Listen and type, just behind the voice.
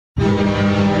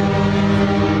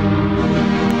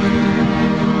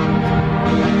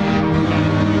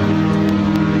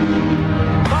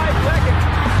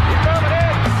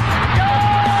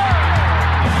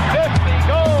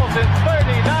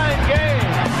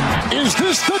Is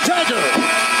this the dagger?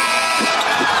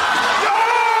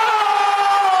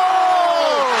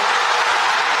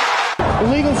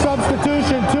 Illegal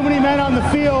substitution, too many men on the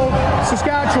field,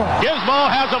 Saskatchewan.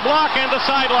 Gizmo has a block and the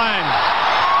sideline.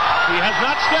 He has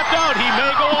not stepped out. He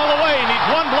may go all the way. He needs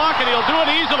one block and he'll do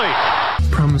it easily.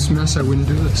 Promise Mess I wouldn't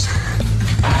do this.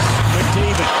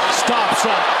 McDavid stops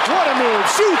up. What a move.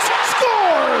 Shoots.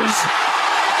 Scores!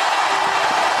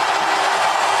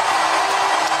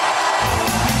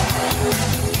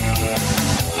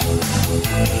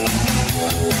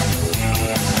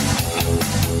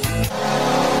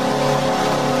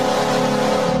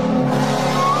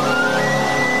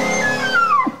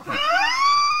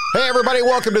 Hey, everybody.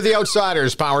 Welcome to The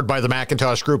Outsiders, powered by the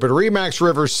Macintosh Group at Remax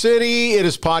River City. It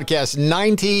is podcast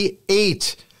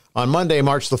 98 on Monday,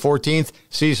 March the 14th,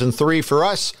 season 3 for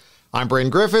us. I'm Bryn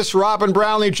Griffiths. Robin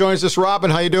Brownlee joins us.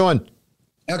 Robin, how you doing?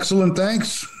 Excellent,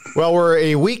 thanks. Well, we're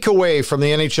a week away from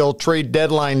the NHL trade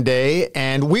deadline day,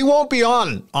 and we won't be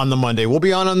on the Monday. We'll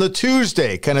be on the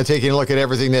Tuesday, kind of taking a look at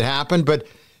everything that happened, but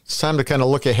it's time to kind of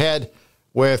look ahead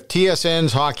with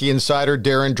TSN's hockey insider,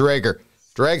 Darren Dreger.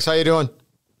 Dregs, how you doing?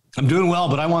 I'm doing well,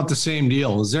 but I want the same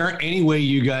deal. Is there any way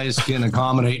you guys can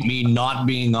accommodate me not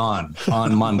being on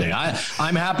Monday?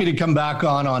 I'm happy to come back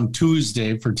on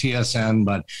Tuesday for TSN,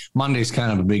 but Monday's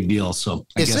kind of a big deal, so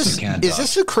I guess I can't. Is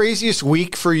this the craziest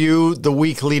week for you, the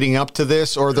week leading up to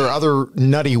this, or are there other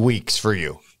nutty weeks for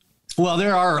you? Well,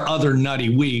 there are other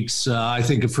nutty weeks. I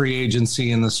think of free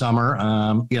agency in the summer.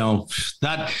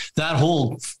 That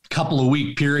whole couple of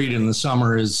week period in the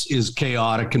summer is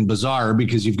chaotic and bizarre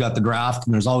because you've got the draft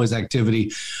and there's always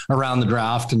activity around the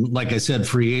draft. And like I said,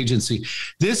 free agency.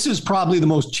 This is probably the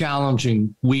most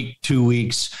challenging week, 2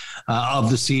 weeks of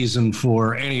the season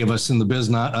for any of us in the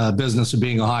business of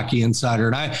being a hockey insider.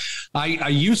 And I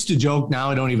used to joke, now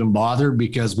I don't even bother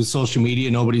because with social media,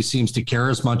 nobody seems to care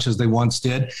as much as they once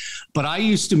did. But I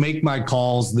used to make my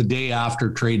calls the day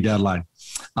after trade deadline.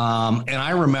 And I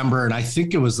remember, and I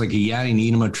think it was like a Yanni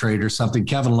Nienema trade or something.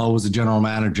 Kevin Lowe was the general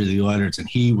manager of the Oilers, and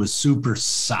he was super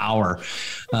sour.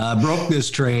 Broke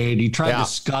this trade. He tried to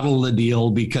scuttle the deal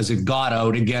because it got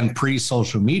out, again,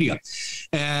 pre-social media.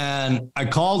 And I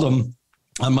called him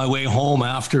on my way home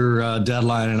after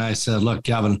deadline, and I said, look,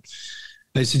 Kevin,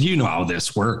 I said, you know how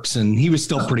this works. And he was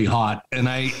still pretty hot. And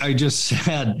I just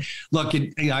said, look,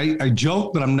 I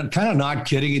joke, but I'm kind of not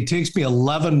kidding. It takes me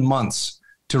 11 months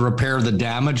to repair the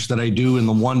damage that I do in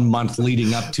the 1 month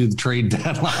leading up to the trade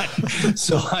deadline.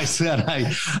 So I said,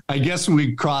 I guess when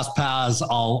we cross paths,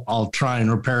 I'll try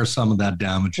and repair some of that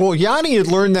damage. Well, Yanni had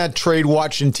learned that trade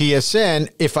watching TSN.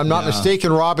 If I'm not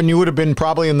mistaken, Robin, you would have been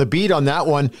probably in the beat on that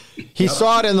one. He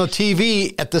saw it on the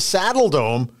TV at the Saddle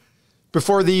Dome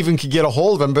before they even could get a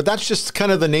hold of him. But that's just kind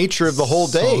of the nature of the whole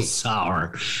day. So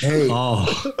sour. Hey.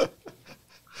 Oh.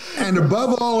 And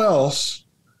above all else,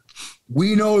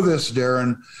 we know this,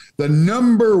 Darren. The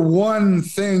number one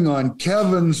thing on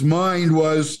Kevin's mind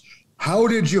was, how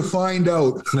did you find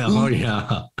out?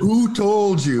 Who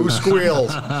told you? Who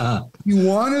squealed? He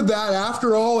wanted that.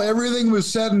 After all, everything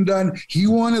was said and done. He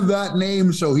wanted that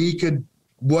name so he could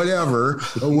whatever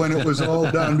when it was all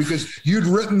done, because you'd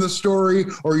written the story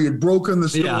or you'd broken the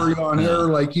story on air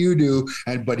like you do,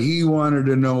 but he wanted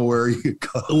to know where you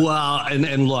go. Well,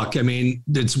 and look, I mean,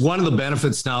 it's one of the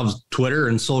benefits now of Twitter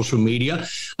and social media.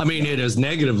 I mean, it has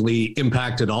negatively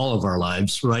impacted all of our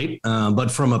lives, right?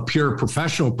 But from a pure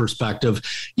professional perspective,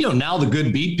 now the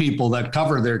good beat people that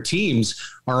cover their teams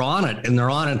are on it, and they're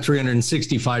on it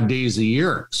 365 days a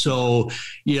year. So,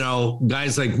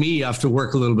 guys like me have to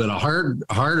work a little bit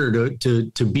harder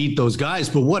to beat those guys.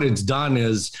 But what it's done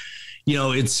is,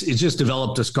 it's just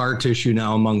developed a scar tissue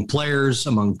now among players,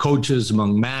 among coaches,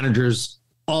 among managers,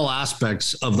 all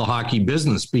aspects of the hockey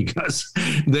business, because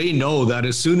they know that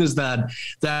as soon as that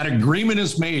agreement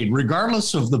is made,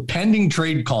 regardless of the pending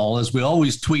trade call, as we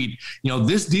always tweet,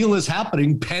 this deal is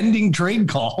happening pending trade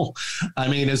call. I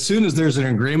mean, as soon as there's an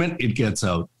agreement, it gets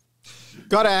out.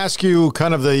 Got to ask you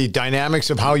kind of the dynamics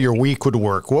of how your week would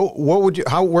work. Where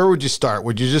would you start?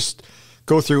 Would you just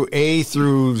go through A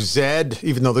through Z,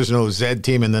 even though there's no Z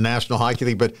team in the National Hockey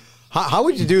League, but how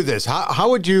would you do this? How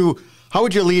would you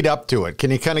lead up to it?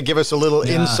 Can you kind of give us a little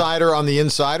insider on the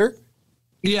insider?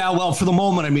 Yeah, well, for the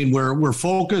moment, I mean, we're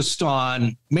focused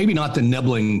on maybe not the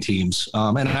nibbling teams,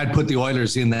 and I'd put the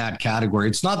Oilers in that category.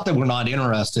 It's not that we're not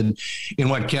interested in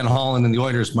what Ken Holland and the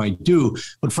Oilers might do,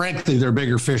 but frankly, they're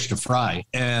bigger fish to fry.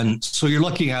 And so you're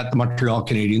looking at the Montreal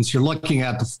Canadiens, you're looking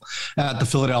at the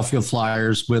Philadelphia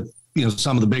Flyers with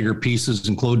some of the bigger pieces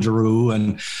in Claude Giroux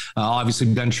and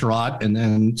obviously Ben Sherratt and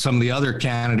then some of the other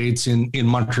candidates in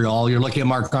Montreal. You're looking at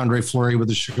Marc-Andre Fleury with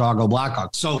the Chicago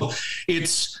Blackhawks. So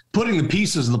it's putting the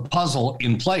pieces of the puzzle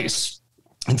in place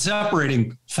and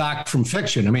separating fact from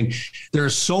fiction. I mean, there are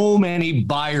so many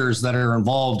buyers that are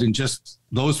involved in just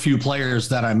those few players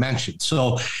that I mentioned.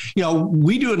 So,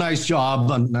 we do a nice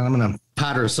job, and I'm going to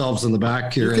pat ourselves in the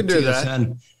back here at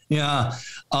TSN. Yeah,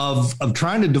 of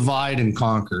trying to divide and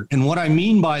conquer. And what I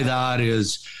mean by that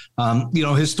is,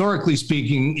 historically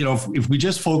speaking, if we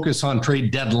just focus on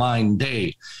trade deadline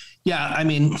day, yeah, I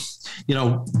mean,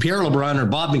 Pierre LeBrun or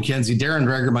Bob McKenzie, Darren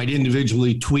Dreger might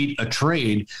individually tweet a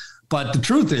trade. But the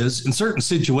truth is, in certain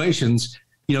situations,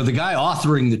 the guy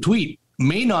authoring the tweet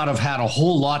may not have had a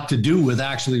whole lot to do with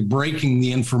actually breaking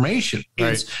the information.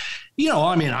 Right. It's,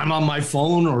 I'm on my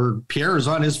phone or Pierre is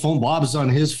on his phone, Bob is on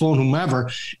his phone,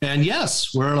 whomever. And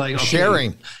yes, we're like okay,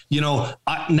 sharing,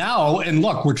 now, and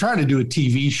look, we're trying to do a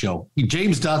TV show.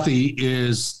 James Duthie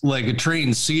is like a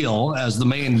trained SEAL as the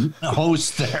main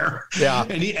host there. Yeah.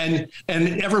 And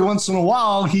every once in a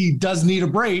while he does need a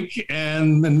break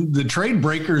and the trade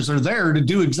breakers are there to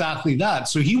do exactly that.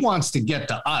 So he wants to get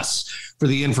to us for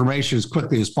the information as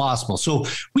quickly as possible. So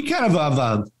we kind of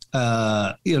have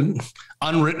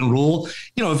unwritten rule,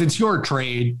 if it's your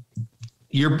trade,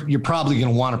 you're probably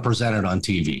going to want to present it on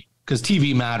TV because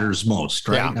TV matters most,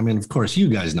 right? Yeah. I mean, of course, you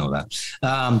guys know that.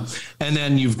 And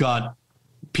then you've got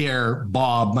Pierre,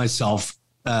 Bob, myself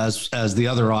as the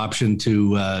other option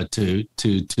to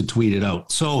tweet it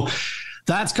out. So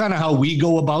that's kind of how we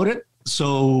go about it.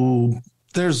 So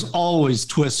there's always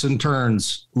twists and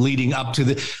turns leading up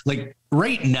to like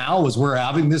right now as we're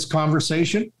having this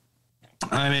conversation.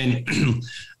 I mean,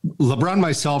 LeBrun,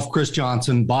 myself, Chris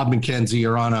Johnson, Bob McKenzie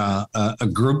are on a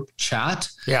group chat.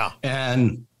 Yeah.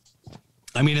 And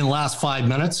I mean, in the last 5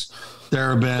 minutes, there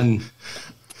have been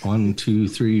 1, 2,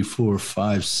 3, 4,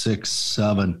 5, 6,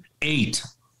 7, 8.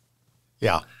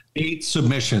 Yeah. 8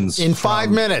 submissions. In 5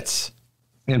 minutes.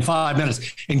 In 5 minutes.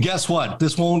 And guess what?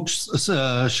 This won't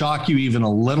shock you even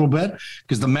a little bit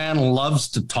because the man loves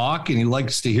to talk and he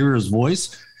likes to hear his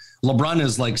voice. LeBrun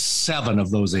is like 7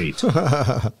 of those 8.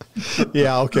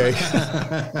 Yeah, okay.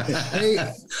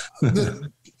 Hey,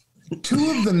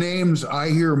 two of the names I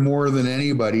hear more than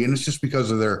anybody, and it's just because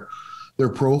of their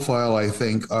profile, I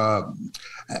think.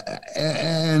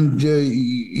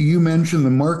 You mentioned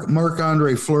the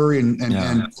Marc-Andre Fleury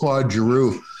and Claude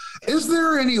Giroux. Is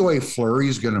there any way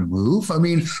Fleury's going to move? I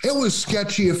mean, it was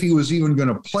sketchy if he was even going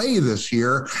to play this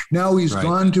year. Now he's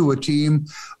gone to a team.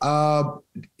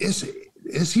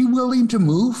 Is he willing to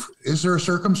move? Is there a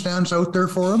circumstance out there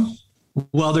for him?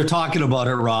 Well, they're talking about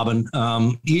it, Robin.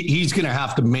 He's going to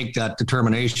have to make that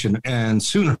determination and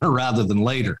sooner rather than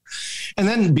later. And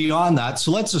then beyond that,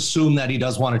 so let's assume that he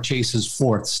does want to chase his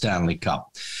 4th Stanley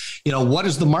Cup. What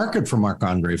is the market for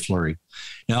Marc-Andre Fleury?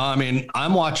 I mean,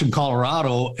 I'm watching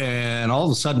Colorado and all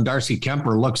of a sudden Darcy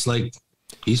Kemper looks like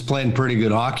he's playing pretty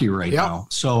good hockey right now.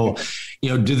 So,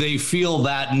 do they feel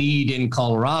that need in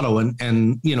Colorado?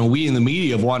 And we in the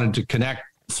media have wanted to connect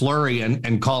Fleury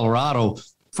and Colorado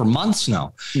for months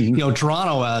now. Mm-hmm.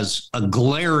 Toronto has a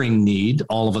glaring need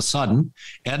all of a sudden.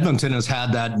 Edmonton has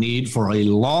had that need for a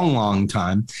long, long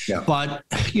time. Yeah. But,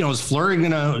 is Fleury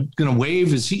going to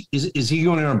wave? Is he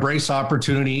going to embrace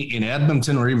opportunity in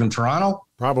Edmonton or even Toronto?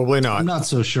 Probably not. I'm not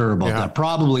so sure about that.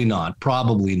 Probably not.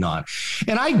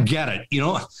 And I get it.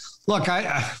 Look,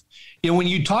 when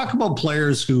you talk about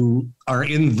players who are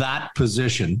in that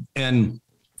position and,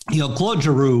 Claude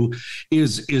Giroux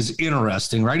is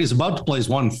interesting, right? He's about to play his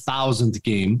 1,000th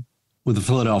game with the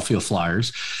Philadelphia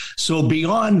Flyers. So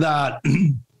beyond that,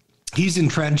 he's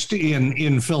entrenched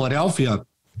in Philadelphia.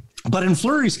 But in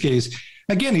Fleury's case,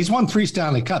 again, he's won 3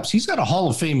 Stanley Cups. He's got a Hall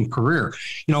of Fame career.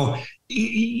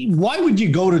 Why would you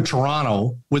go to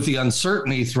Toronto with the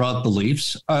uncertainty throughout the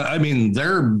Leafs? I mean,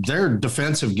 their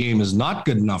defensive game is not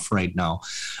good enough right now.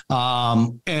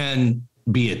 And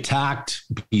be attacked,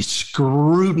 be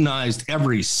scrutinized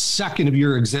every second of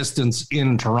your existence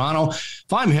in Toronto.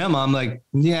 If I'm him, I'm like,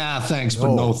 yeah, thanks,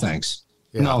 but no thanks.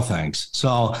 Yeah. No thanks.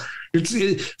 So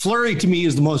Fleury to me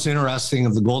is the most interesting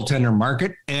of the goaltender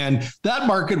market. And that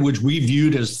market, which we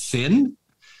viewed as thin,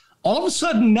 all of a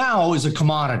sudden now is a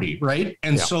commodity, right?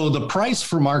 And so the price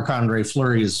for Marc-Andre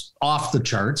Fleury is off the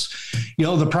charts.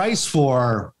 The price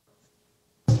for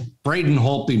Braden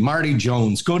Holtby, Marty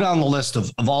Jones, go down the list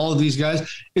of all of these guys,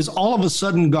 is all of a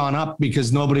sudden gone up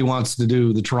because nobody wants to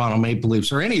do the Toronto Maple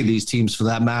Leafs or any of these teams for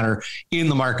that matter in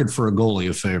the market for a goalie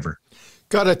a favor.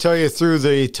 Got to tell you, through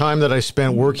the time that I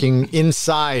spent working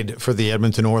inside for the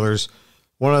Edmonton Oilers,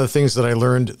 one of the things that I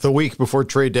learned the week before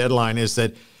trade deadline is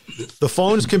that the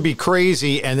phones can be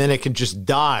crazy and then it can just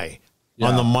die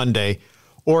on the Monday.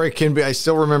 Or it can be, I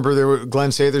still remember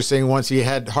Glenn Sather saying once he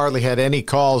had hardly had any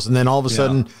calls, and then all of a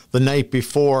sudden the night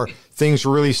before things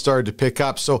really started to pick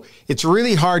up. So it's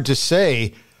really hard to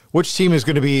say which team is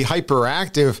going to be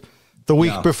hyperactive the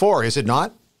week before, is it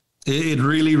not? It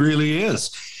really, really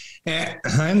is.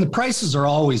 And the prices are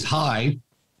always high.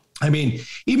 I mean,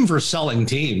 even for selling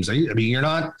teams, I mean, you're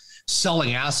not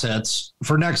selling assets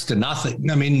for next to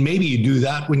nothing. I mean, maybe you do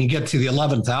that when you get to the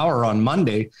 11th hour on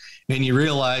Monday and you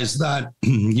realize that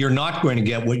you're not going to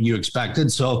get what you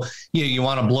expected. So you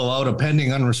want to blow out a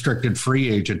pending unrestricted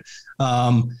free agent.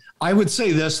 I would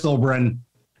say this though, Bryn,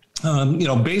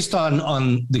 based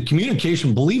on the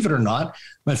communication, believe it or not,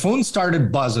 my phone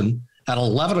started buzzing at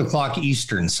 11 o'clock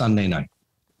Eastern Sunday night.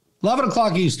 11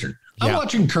 o'clock Eastern. I'm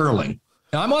watching curling.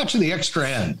 Now, I'm watching the extra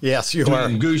end. Yes, you are.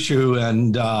 Gushu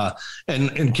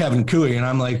and Kevin Cooey. And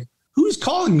I'm like, who's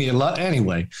calling me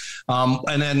anyway?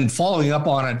 And then following up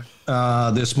on it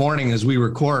this morning as we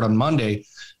record on Monday,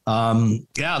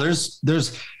 there's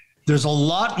a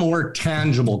lot more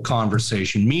tangible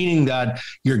conversation, meaning that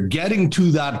you're getting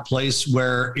to that place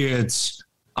where it's,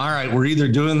 all right, we're either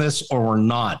doing this or we're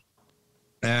not.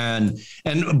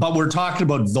 But we're talking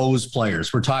about those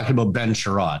players. We're talking about Ben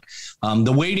Sherratt.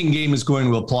 The waiting game is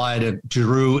going to apply to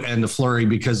Giroux and to Fleury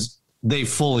because they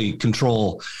fully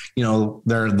control,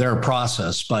 their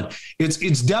process. But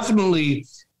it's definitely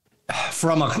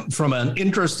from an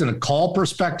interest and a call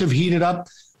perspective heated up.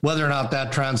 Whether or not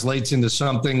that translates into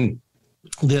something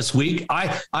this week,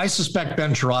 I suspect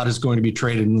Ben Sherratt is going to be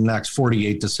traded in the next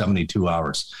 48 to 72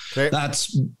 hours. Okay.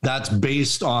 That's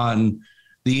based on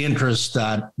the interest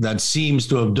that seems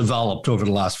to have developed over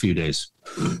the last few days.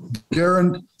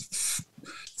 Darren,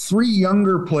 three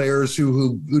younger players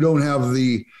who don't have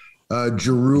the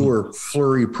Giroux or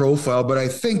Fleury profile, but I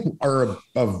think are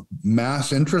of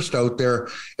mass interest out there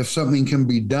if something can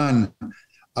be done.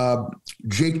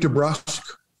 Jake DeBrusk,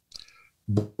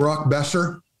 Brock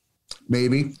Besser,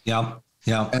 maybe. Yeah.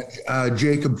 And,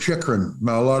 Jacob Chychrun.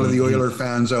 A lot of the Oiler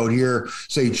fans out here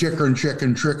say Chychrun,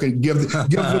 give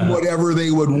them whatever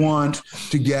they would want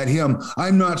to get him.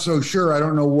 I'm not so sure. I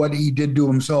don't know what he did to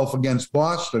himself against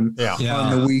Boston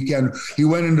on the weekend. He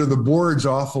went into the boards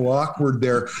awful awkward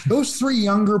there. Those three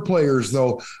younger players,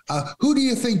 though, who do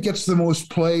you think gets the most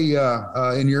play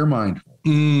in your mind?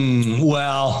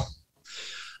 Well,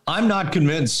 I'm not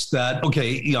convinced that,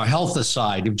 health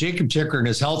aside, if Jacob Chychrun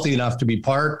is healthy enough to be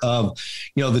part of,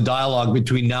 the dialogue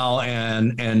between now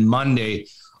and Monday,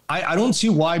 I don't see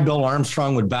why Bill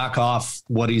Armstrong would back off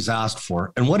what he's asked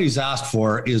for. And what he's asked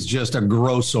for is just a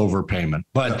gross overpayment.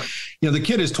 But, the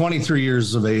kid is 23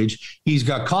 years of age. He's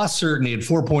got cost certainty at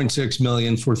 $4.6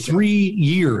 million for 3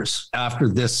 years after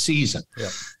this season. Yeah.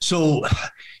 So,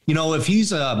 if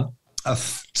he's a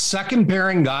second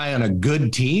pairing guy on a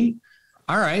good team,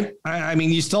 all right. I mean,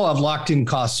 you still have locked in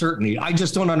cost certainty. I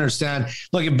just don't understand.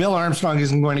 Look, if Bill Armstrong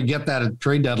isn't going to get that at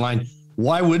trade deadline,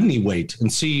 why wouldn't he wait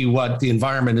and see what the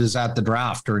environment is at the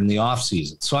draft or in the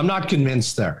offseason? So I'm not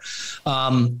convinced there.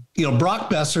 Brock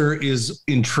Besser is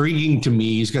intriguing to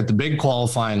me. He's got the big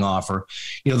qualifying offer.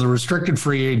 The restricted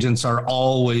free agents are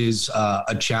always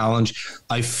a challenge.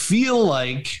 I feel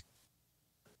like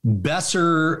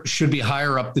Besser should be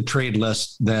higher up the trade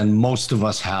list than most of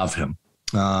us have him.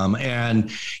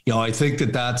 I think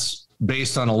that's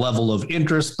based on a level of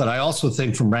interest, but I also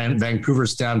think from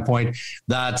Vancouver's standpoint,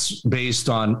 that's based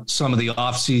on some of the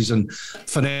offseason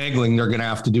finagling they're going to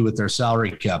have to do with their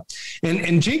salary cap.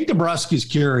 And Jake DeBrusk is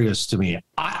curious to me.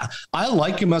 I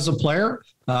like him as a player.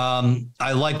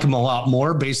 I like him a lot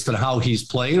more based on how he's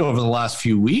played over the last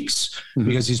few weeks,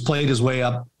 because he's played his way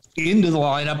up into the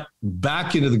lineup,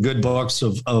 back into the good books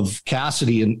of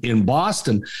Cassidy in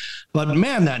Boston. But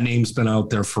man, that name's been out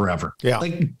there forever. Yeah.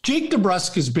 Like Jake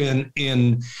DeBrusk has been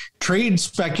in trade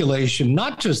speculation,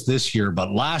 not just this year,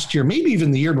 but last year, maybe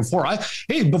even the year before.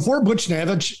 Before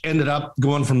Buchnevich ended up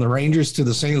going from the Rangers to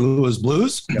the St. Louis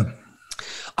Blues. Yeah.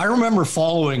 I remember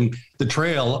following the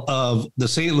trail of the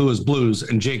St. Louis Blues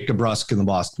and Jake DeBrusk and the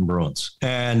Boston Bruins.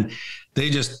 And they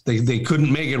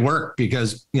couldn't make it work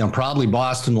because, probably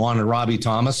Boston wanted Robbie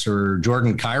Thomas or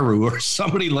Jordan Kyrou or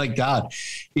somebody like that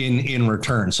in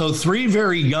return. So three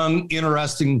very young,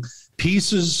 interesting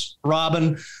pieces,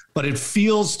 Robin, but it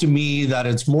feels to me that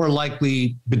it's more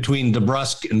likely between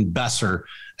DeBrusk and Besser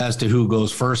as to who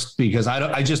goes first, because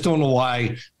I just don't know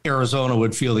why Arizona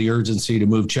would feel the urgency to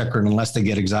move Chychrun unless they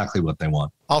get exactly what they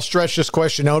want. I'll stretch this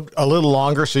question out a little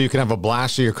longer so you can have a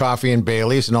blast of your coffee and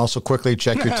Bailey's, and also quickly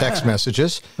check your text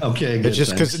messages. Okay, good. It's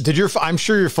just because I'm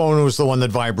sure your phone was the one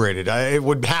that vibrated. It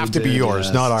would have to be yours,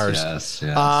 yes, not ours. Yes.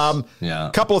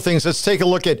 A couple of things. Let's take a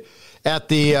look at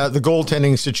the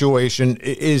goaltending situation.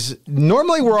 Is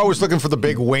normally we're always looking for the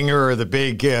big winger or the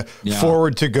big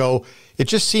forward to go. It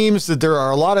just seems that there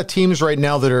are a lot of teams right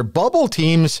now that are bubble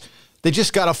teams. They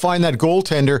just got to find that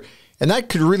goaltender, and that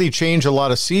could really change a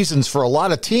lot of seasons for a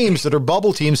lot of teams that are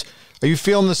bubble teams. Are you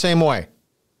feeling the same way?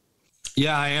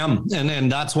 Yeah, I am.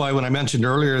 And that's why when I mentioned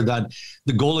earlier that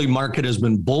the goalie market has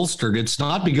been bolstered, it's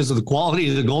not because of the quality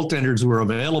of the goaltenders who are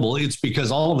available. It's because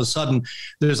all of a sudden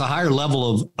there's a higher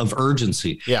level of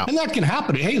urgency. Yeah. And that can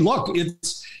happen. Hey, look,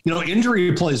 it's,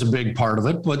 injury plays a big part of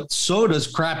it, but so does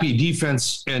crappy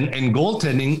defense and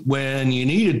goaltending when you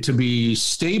need it to be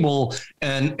stable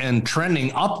and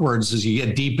trending upwards as you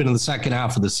get deep into the second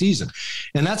half of the season.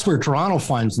 And that's where Toronto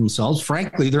finds themselves.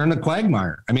 Frankly, they're in a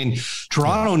quagmire. I mean,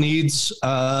 Toronto needs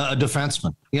a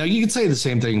defenseman. You could say the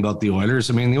same thing about the Oilers.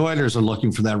 I mean, the Oilers are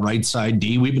looking for that right side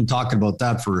D. We've been talking about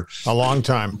that for a long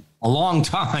time.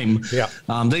 Yeah.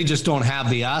 They just don't have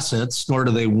the assets, nor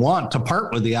do they want to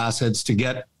part with the assets to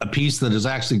get a piece that is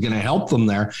actually going to help them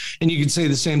there. And you could say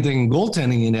the same thing in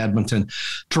goaltending in Edmonton.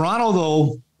 Toronto,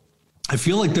 though, I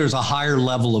feel like there's a higher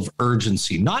level of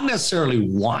urgency, not necessarily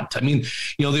want. I mean,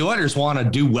 the Oilers want to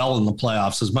do well in the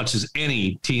playoffs as much as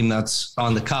any team that's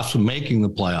on the cusp of making the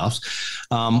playoffs.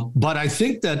 But I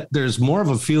think that there's more of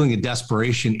a feeling of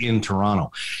desperation in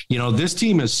Toronto. This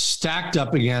team is stacked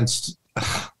up against,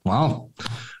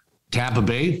 Tampa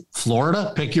Bay,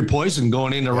 Florida, pick your poison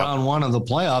going into round one of the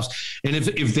playoffs. And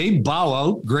if they bow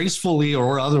out gracefully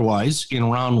or otherwise in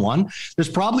round one, there's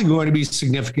probably going to be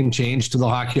significant change to the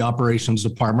hockey operations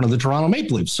department of the Toronto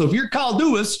Maple Leafs. So if you're Kyle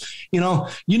Dubas, you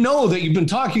know that you've been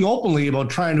talking openly about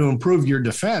trying to improve your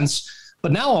defense,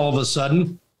 but now all of a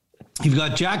sudden you've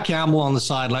got Jack Campbell on the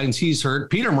sidelines. He's hurt.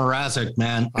 Peter Mrazek,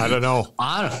 man. I don't know.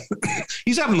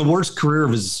 He's having the worst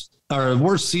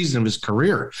worst season of his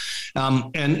career.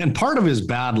 And part of his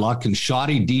bad luck and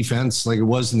shoddy defense, like it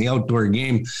was in the outdoor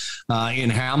game in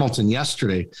Hamilton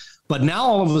yesterday. But now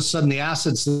all of a sudden the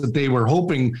assets that they were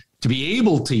hoping to be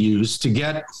able to use to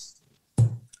get a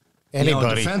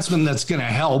defenseman that's going to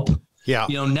help. Yeah.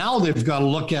 Now they've got to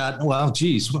look at,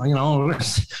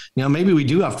 maybe we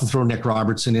do have to throw Nick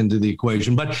Robertson into the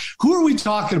equation. But who are we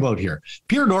talking about here?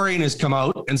 Pierre Dorian has come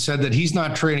out and said that he's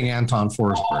not trading Anton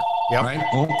Forsberg. Yep.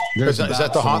 Right? Is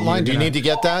that the hotline? Do you need to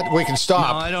get that? We can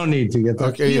stop. No, I don't need to get that.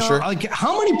 Okay, you sure? Like,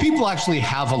 how many people actually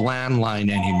have a landline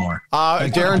anymore?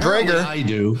 Darren Dreger. I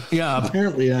do. Yeah,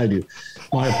 apparently I do.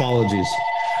 My apologies.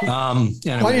 Anyway,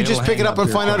 why don't you just pick it up and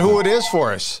find out who it is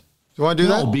for us? You want to do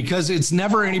that? No, because it's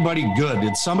never anybody good.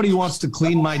 It's somebody who wants to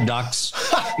clean my ducts.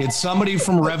 It's somebody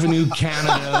from Revenue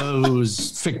Canada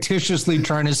who's fictitiously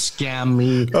trying to scam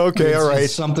me. Okay, all right.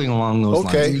 It's something along those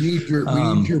lines. We need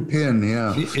your pin,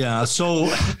 yeah. Yeah,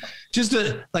 so just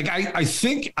I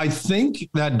think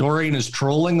that Dorian is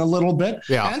trolling a little bit.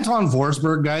 Yeah. Anton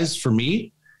Forsberg, guys, for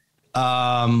me,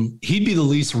 he'd be the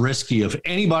least risky of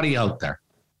anybody out there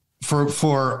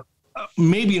for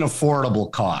maybe an affordable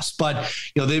cost, but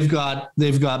they've got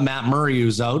Matt Murray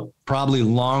who's out probably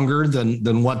longer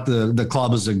than what the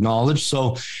club has acknowledged.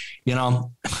 So,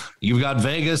 you've got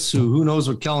Vegas, who knows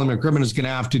what Kelly McCrimmon is going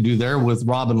to have to do there with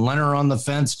Robin Leonard on the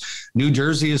fence. New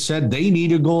Jersey has said they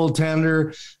need a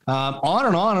goaltender. On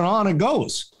and on and on it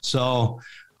goes. So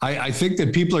I think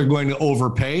that people are going to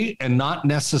overpay and not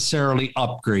necessarily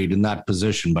upgrade in that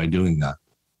position by doing that.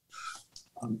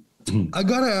 I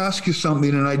got to ask you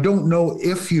something, and I don't know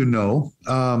if you know.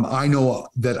 I know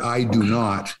that I do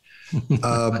not.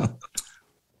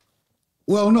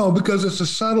 Well, no, because it's a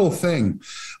subtle thing.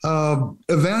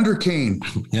 Evander Kane.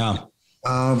 Yeah.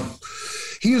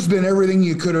 He has been everything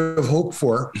you could have hoped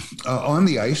for on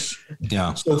the ice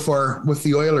so far with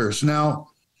the Oilers. Now,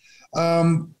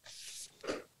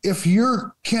 if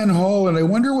you're Ken Hall, and I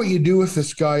wonder what you do with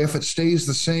this guy if it stays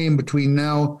the same between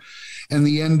now and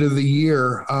the end of the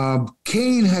year.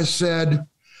 Kane has said,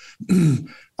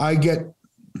 I get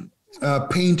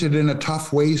painted in a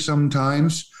tough way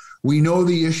sometimes. We know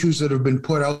the issues that have been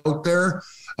put out there.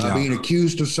 Being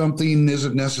accused of something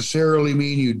doesn't necessarily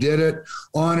mean you did it,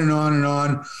 on and on and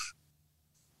on.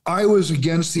 I was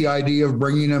against the idea of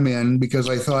bringing him in because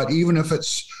I thought even if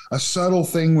it's a subtle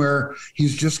thing where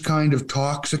he's just kind of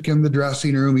toxic in the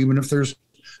dressing room, even if there's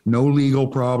no legal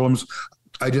problems,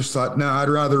 I just thought, no, I'd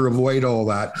rather avoid all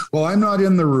that. Well, I'm not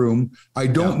in the room. I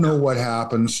don't know what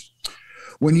happens.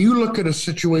 when you look at a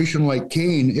situation like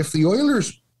Kane, if the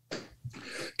Oilers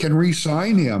can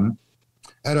re-sign him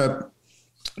at a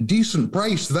decent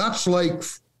price, that's going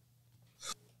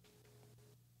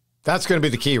to be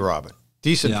the key, Robin.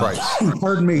 Decent price.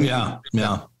 Pardon me. Yeah.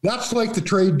 That's like the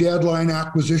trade deadline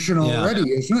acquisition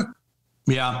already, isn't it?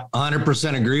 Yeah,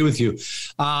 100% agree with you.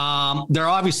 There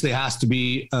obviously has to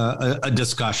be a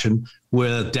discussion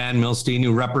with Dan Milstein,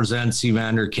 who represents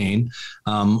Evander Kane.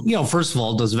 First of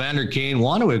all, does Evander Kane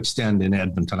want to extend in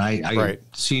Edmonton? I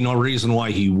see no reason why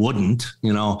he wouldn't.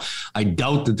 I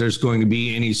doubt that there's going to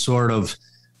be any sort of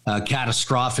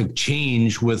catastrophic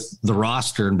change with the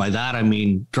roster. And by that, I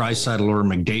mean Draisaitl or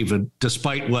McDavid,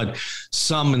 despite what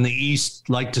some in the East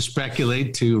like to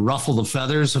speculate to ruffle the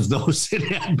feathers of those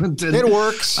in Edmonton. It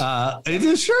works.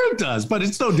 Sure it does, but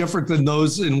it's no different than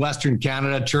those in Western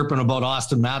Canada chirping about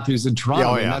Austin Matthews in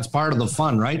Toronto. And that's part of the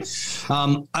fun, right?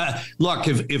 Look,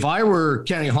 if I were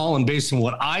Kenny Holland, based on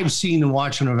what I've seen and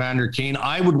watching Evander Kane,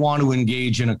 I would want to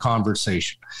engage in a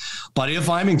conversation. But if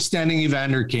I'm extending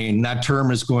Evander Kane, that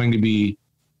term is going to be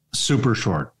super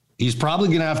short. He's probably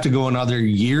going to have to go another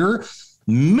year,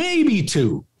 maybe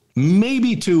two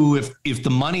if the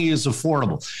money is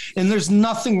affordable. And there's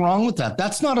nothing wrong with that.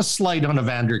 That's not a slight on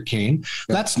Evander Kane.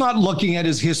 That's not looking at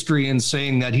his history and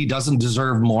saying that he doesn't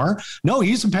deserve more. No,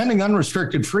 he's a pending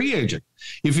unrestricted free agent.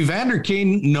 If Evander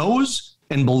Kane knows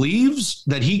and believes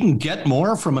that he can get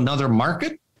more from another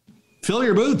market, fill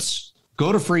your boots.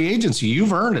 Go to free agency.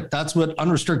 You've earned it. That's what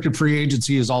unrestricted free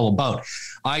agency is all about.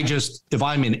 If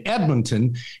I'm in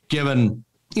Edmonton, given,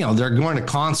 they're going to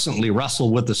constantly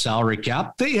wrestle with the salary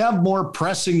cap, they have more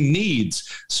pressing needs.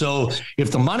 So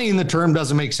if the money in the term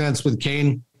doesn't make sense with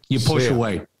Kane, you push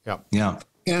away. Yeah.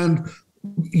 And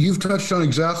you've touched on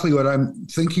exactly what I'm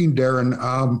thinking, Darren.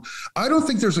 I don't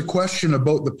think there's a question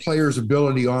about the player's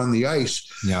ability on the ice.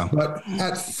 Yeah. But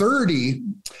at 30,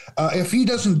 if he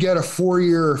doesn't get a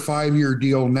 4-year or 5-year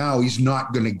deal now, he's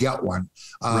not going to get one.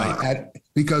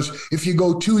 Because if you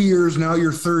go 2 years, now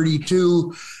you're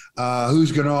 32.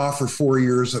 Who's going to offer 4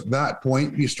 years at that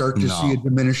point? You start to see a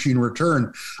diminishing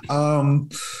return.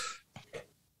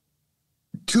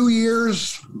 2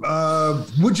 years.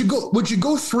 Would you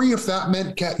go 3 if that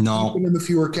meant keeping him if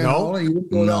you were Ken Holland? You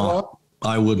wouldn't go that long?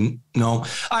 I wouldn't. No.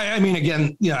 I mean,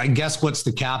 again, I guess what's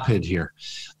the cap hit here?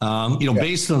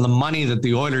 Based on the money that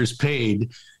the Oilers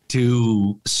paid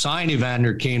to sign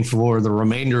Evander Kane for the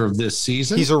remainder of this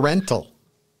season, he's a rental.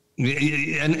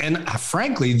 And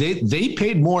frankly, they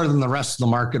paid more than the rest of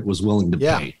the market was willing to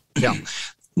pay. Yeah.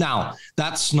 Now,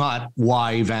 that's not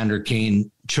why Evander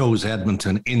Kane chose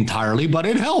Edmonton entirely, but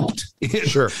it helped.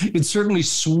 It certainly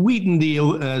sweetened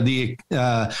the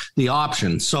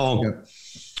option. So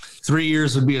 3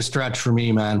 years would be a stretch for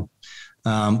me, man.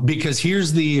 Because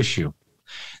here's the issue.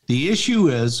 The issue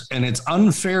is, and it's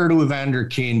unfair to Evander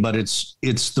Kane, but it's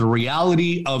the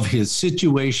reality of his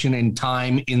situation and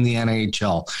time in the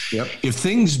NHL. If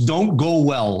things don't go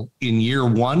well in year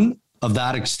 1 of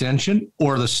that extension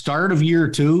or the start of year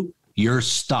 2, you're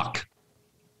stuck.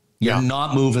 You're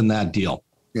not moving that deal.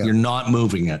 You're not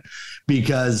moving it,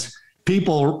 because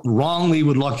people wrongly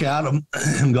would look at him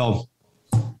and go,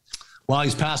 well,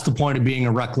 he's past the point of being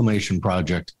a reclamation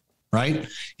project, right?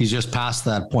 He's just past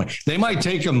that point. They might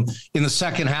take him in the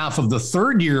second half of the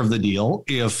 3rd year of the deal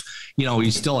if,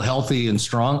 he's still healthy and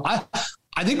strong.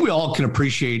 I think we all can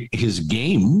appreciate his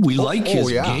game. We like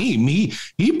his game.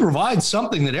 He provides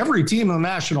something that every team in the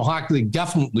National Hockey League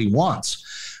definitely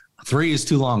wants. 3 is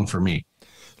too long for me.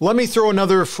 Let me throw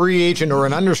another free agent or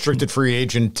an unrestricted free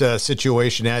agent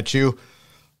situation at you.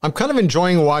 I'm kind of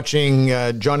enjoying watching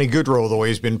Johnny Gaudreau the way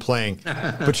he's been playing.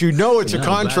 But it's a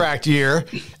contract year.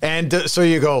 And so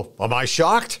you go, am I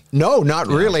shocked? No, not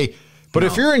really. But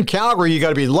if you're in Calgary, you got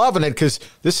to be loving it, because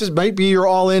might be your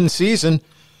all-in season.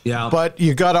 Yeah. But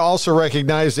you got to also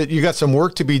recognize that you got some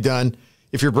work to be done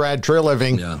if you're Brad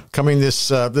Treliving coming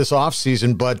this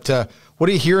offseason. But what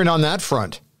are you hearing on that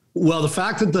front? Well, the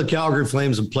fact that the Calgary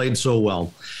Flames have played so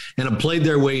well and have played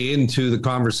their way into the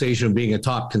conversation of being a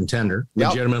top contender,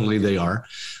 legitimately they are,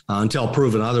 until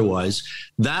proven otherwise,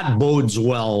 that bodes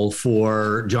well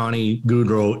for Johnny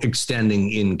Gaudreau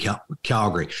extending in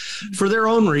Calgary. For their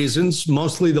own reasons,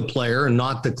 mostly the player and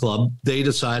not the club, they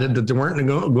decided that they weren't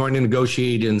going to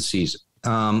negotiate in season.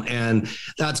 And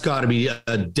that's got to be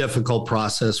a difficult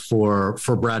process for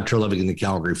Brad Treliving and the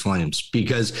Calgary Flames,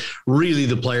 because really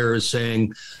the player is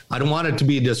saying, I don't want it to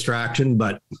be a distraction,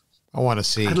 but I want to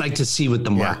see. I'd like to see what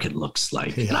the market looks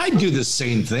like. Yeah. And I'd do the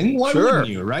same thing. Why wouldn't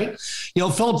you, right?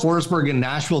 Philip Forsberg and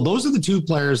Nashville, those are the two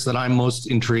players that I'm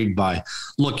most intrigued by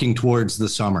looking towards the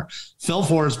summer. Phil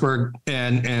Forsberg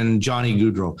and Johnny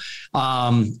Gaudreau.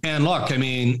 And look, I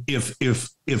mean, if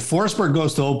Forsberg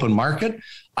goes to open market,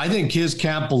 I think his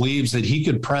camp believes that he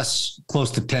could press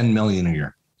close to $10 million a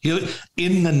year.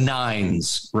 In the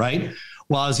nines, right?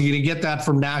 Well, is he going to get that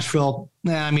from Nashville?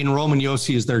 I mean, Roman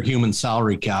Josi is their human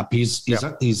salary cap. He's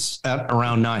at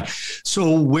around 9.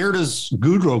 So where does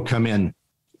Gaudreau come in?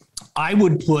 I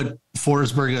would put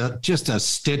Forsberg just a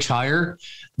stitch higher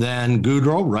than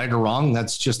Gaudreau, right or wrong.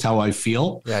 That's just how I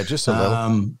feel. Yeah, just a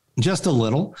little. Just a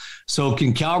little. So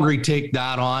can Calgary take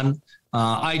that on?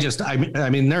 I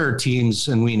mean, there are teams,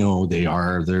 and we know they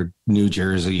are. They're New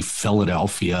Jersey,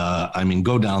 Philadelphia. I mean,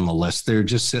 go down the list. They're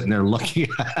just sitting there looking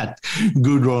at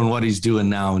Gaudreau and what he's doing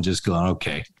now and just going,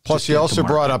 okay. Plus, he also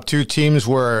brought up 2 teams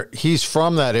where he's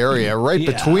from that area, right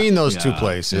between those 2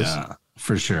 places. Yeah,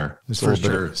 for sure. It's a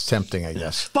little bit tempting, I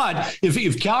guess. But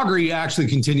if Calgary actually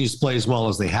continues to play as well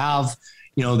as they have,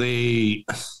 they...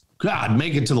 God,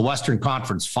 make it to the Western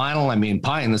Conference Final. I mean,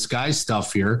 pie in the sky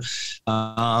stuff here.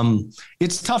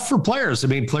 It's tough for players. I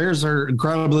mean, players are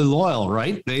incredibly loyal,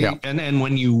 right? And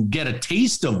when you get a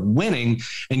taste of winning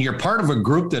and you're part of a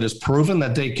group that has proven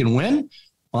that they can win,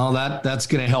 well, that's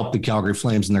going to help the Calgary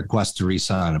Flames in their quest to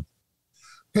re-sign him.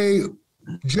 Hey,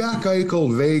 Jack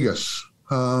Eichel, Vegas.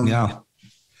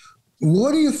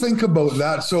 What do you think about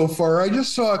that so far? I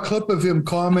just saw a clip of him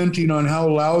commenting on how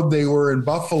loud they were in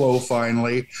Buffalo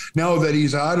finally, now that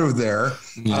he's out of there.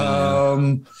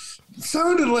 Yeah.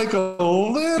 Sounded like a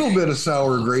little bit of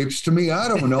sour grapes to me. I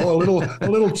don't know, a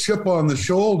little chip on the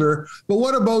shoulder. But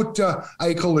what about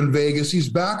Eichel in Vegas? He's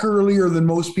back earlier than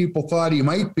most people thought he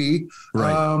might be.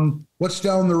 Right. What's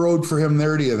down the road for him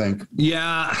there, do you think?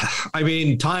 Yeah, I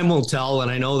mean, time will tell,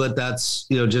 and I know that's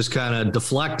just kind of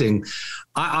deflecting.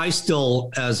 I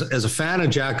still, as a fan of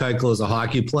Jack Eichel as a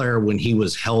hockey player when he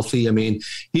was healthy, I mean,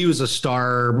 he was a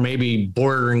star, maybe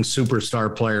bordering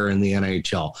superstar player in the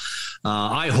NHL.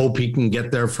 I hope he can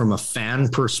get there from a fan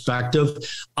perspective.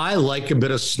 I like a bit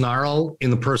of snarl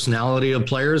in the personality of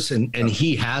players, and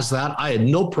he has that. I had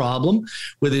no problem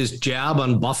with his jab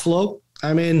on Buffalo.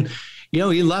 I mean,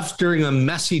 he left during a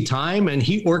messy time and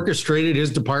he orchestrated his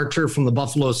departure from the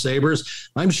Buffalo Sabres.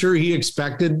 I'm sure he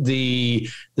expected the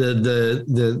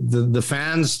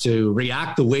fans to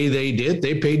react the way they did.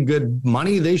 They paid good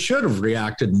money. They should have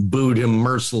reacted and booed him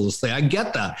mercilessly. I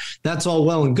get that. That's all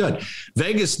well and good.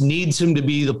 Vegas needs him to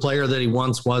be the player that he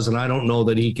once was, and I don't know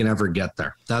that he can ever get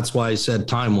there. That's why I said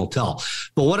time will tell.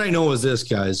 But what I know is this,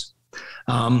 guys.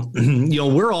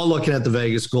 We're all looking at the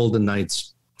Vegas Golden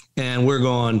Knights, and we're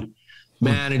going,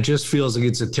 man, it just feels like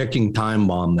it's a ticking time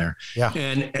bomb there. Yeah.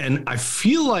 And I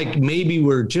feel like maybe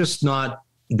we're just not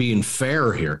being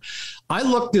fair here. I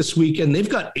looked this week and they've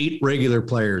got 8 regular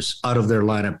players out of their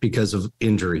lineup because of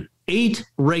injury. 8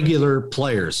 regular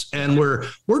players. And we're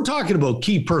talking about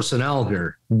key personnel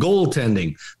here,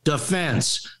 goaltending,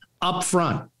 defense, up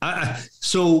front.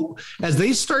 So as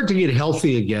they start to get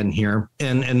healthy again here,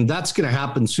 and that's going to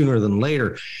happen sooner than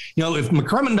later, if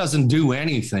McCrimmon doesn't do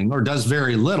anything or does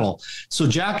very little, so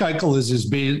Jack Eichel is his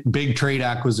big trade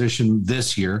acquisition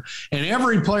this year, and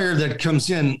every player that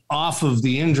comes in off of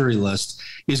the injury list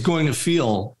is going to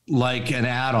feel like an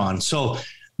add-on. So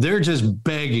they're just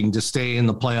begging to stay in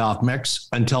the playoff mix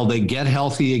until they get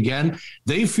healthy again.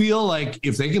 They feel like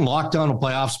if they can lock down a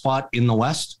playoff spot in the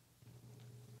West,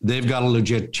 they've got a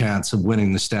legit chance of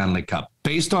winning the Stanley Cup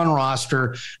based on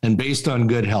roster and based on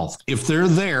good health. If they're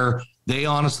there, they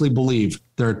honestly believe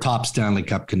they're a top Stanley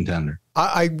Cup contender.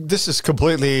 This is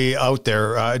completely out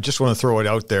there. I just want to throw it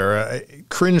out there.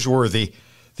 Cringeworthy.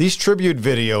 These tribute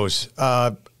videos.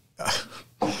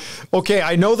 Okay,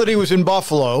 I know that he was in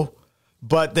Buffalo,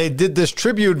 but they did this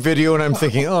tribute video, and I'm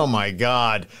thinking, oh, my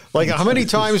God. Like, how many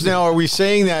times now are we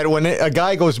saying that when a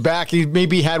guy goes back, he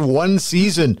maybe had 1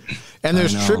 season, and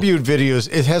there's tribute videos?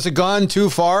 Has it gone too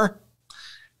far?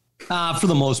 For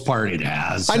the most part, it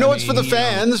has. I know it's for the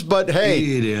fans, but hey.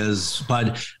 It is.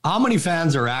 But how many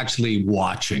fans are actually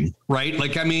watching, right?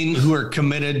 Like, I mean, who are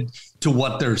committed to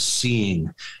what they're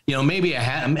seeing? Maybe a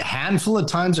handful of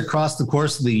times across the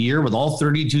course of the year with all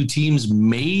 32 teams,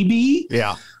 maybe.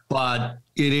 Yeah. But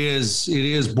it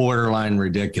is borderline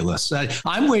ridiculous.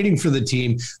 I'm waiting for the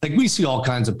team. Like, we see all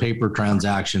kinds of paper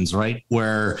transactions, right?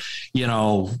 Where,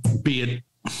 be it,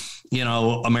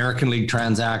 American League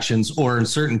transactions, or in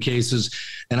certain cases,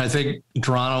 and I think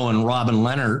Toronto and Robin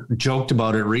Leonard joked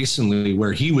about it recently,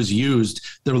 where he was used,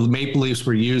 the Maple Leafs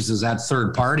were used as that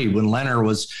third party when Leonard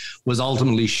was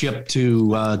ultimately shipped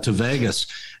to Vegas.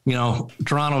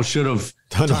 Toronto should have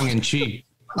tongue in cheek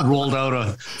rolled out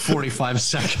a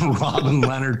 45-second Robin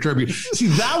Leonard tribute. See,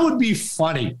 that would be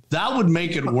funny. That would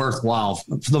make it worthwhile.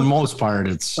 For the most part,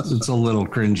 it's a little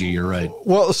cringy. You're right.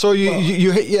 Well, so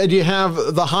you have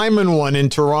the Hyman one in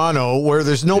Toronto where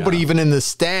there's nobody even in the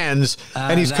stands,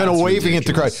 and he's kind of waving at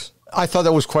the crowd. I thought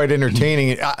that was quite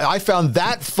entertaining. I found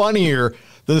that funnier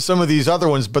than some of these other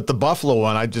ones, but the Buffalo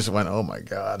one, I just went, oh my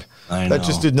God. That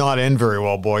just did not end very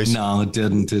well, boys. No, it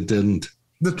didn't. It didn't.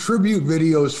 The tribute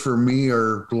videos for me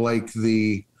are like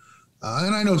and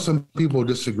I know some people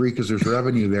disagree because there's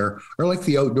revenue there, are like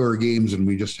the outdoor games, and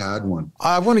we just had one.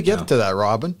 I want to get to that,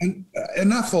 Robin. And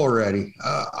enough already.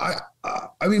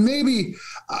 I mean, maybe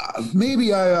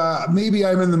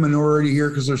I'm in the minority here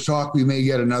because there's talk we may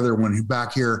get another one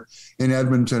back here in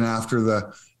Edmonton after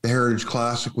the Heritage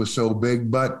Classic was so big.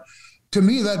 But to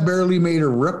me, that barely made a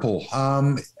ripple.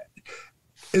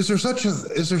 Is there such a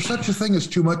thing as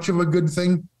too much of a good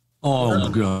thing? Oh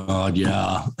God,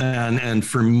 yeah. And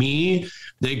for me,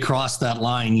 they crossed that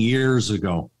line years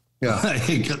ago. Yeah,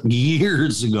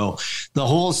 years ago. The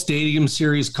whole Stadium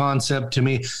Series concept to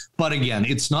me, but again,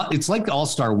 it's like the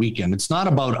All-Star Weekend. It's not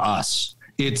about us.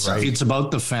 It's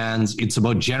about the fans. It's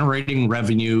about generating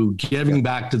revenue, giving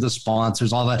back to the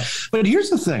sponsors, all that. But here's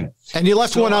the thing. And you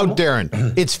left one out,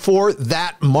 Darren. It's for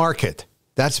that market,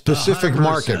 that specific 100%.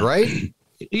 Market, right?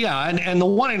 Yeah, and the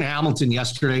one in Hamilton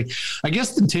yesterday, I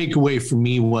guess the takeaway for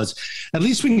me was, at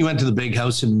least when you went to the big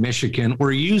house in Michigan,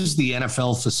 or use the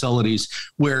NFL facilities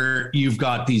where you've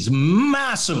got these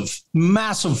massive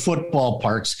football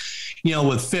parks,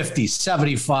 with 50,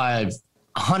 75,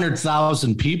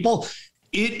 100,000 people.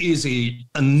 It is a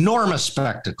enormous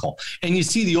spectacle. And you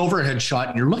see the overhead shot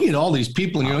and you're looking at all these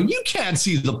people and you can't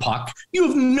see the puck. You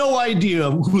have no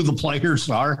idea who the players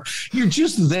are. You're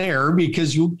just there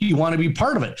because you want to be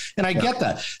part of it. And I get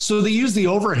that. So they use the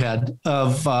overhead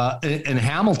of in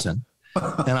Hamilton.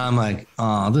 And I'm like,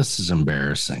 oh, this is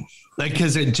embarrassing.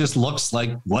 Because it just looks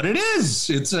like what it is.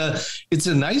 It's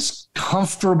a nice,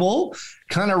 comfortable,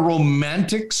 kind of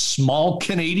romantic, small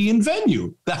Canadian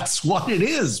venue. That's what it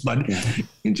is. But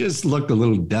it just looked a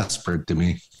little desperate to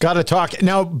me. Got to talk.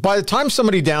 Now, by the time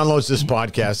somebody downloads this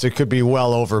podcast, it could be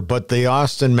well over. But the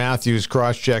Austin Matthews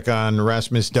cross-check on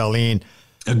Rasmus Dahlin.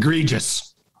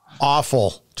 Egregious.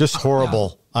 Awful. Just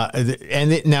horrible.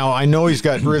 Now, I know he's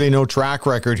got really no track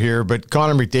record here, but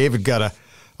Connor McDavid got a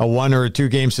 1 or a 2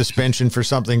 game suspension for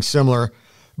something similar,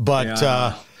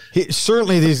 but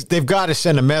certainly they've got to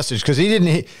send a message because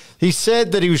he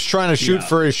said that he was trying to shoot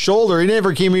for his shoulder. He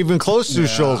never came even close to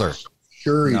his shoulder.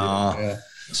 Sure he did. Yeah.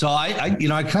 So I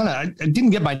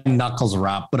didn't get my knuckles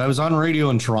wrapped, but I was on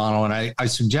radio in Toronto and I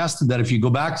suggested that if you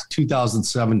go back to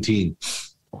 2017,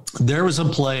 there was a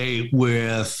play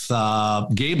with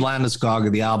Gabe Landeskog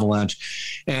of the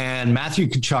Avalanche and Matthew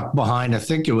Tkachuk behind, I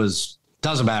think it was,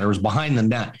 doesn't matter. It was behind the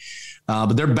net.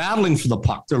 But they're battling for the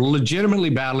puck. They're legitimately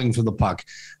battling for the puck.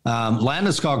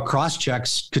 Landeskog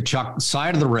cross-checks Tkachuk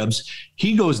side of the ribs.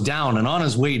 He goes down, and on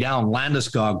his way down,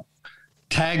 Landeskog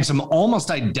tags him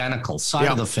almost identical side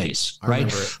of the face,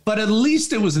 right? But at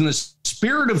least it was in the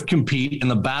spirit of compete in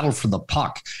the battle for the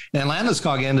puck. And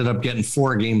Landeskog ended up getting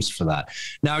 4 games for that.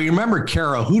 Now, you remember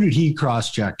Kara. Who did he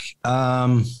cross-check?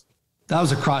 That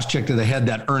was a cross-check to the head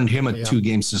that earned him a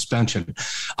 2-game suspension.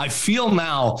 I feel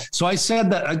now, so I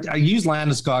said that I used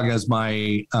Landeskog as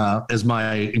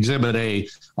my Exhibit A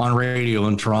on radio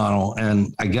in Toronto,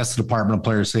 and I guess the Department of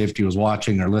Player Safety was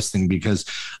watching or listening because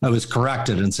I was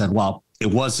corrected and said, well, it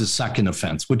was his second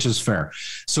offense, which is fair.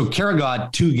 So Kara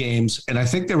got 2 games, and I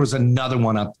think there was another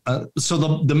one up. So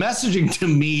the messaging to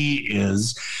me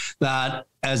is that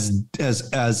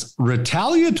as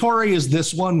retaliatory as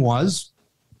this one was,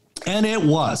 and it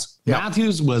was. Yep.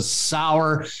 Matthews was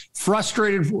sour,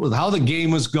 frustrated with how the game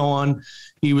was going.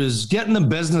 He was getting the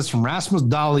business from Rasmus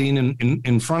Dahlin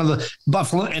in front of the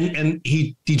Buffalo, and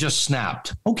he just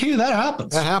snapped. Okay, that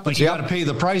happens. That happens. But you got to pay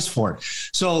the price for it.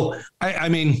 So, I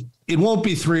mean, it won't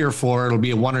be 3 or 4. It'll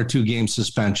be a 1 or 2 game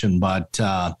suspension, but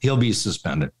he'll be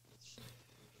suspended.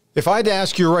 If I'd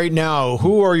ask you right now,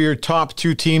 who are your top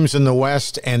 2 teams in the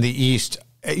West and the East?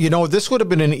 This would have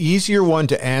been an easier one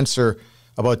to answer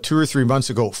about 2 or 3 months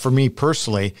ago for me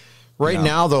personally. Right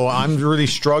now, though, I'm really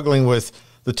struggling with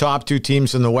the top 2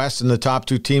 teams in the West and the top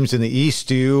 2 teams in the East.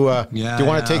 Do you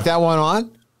want to take that one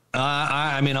on?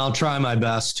 I mean, I'll try my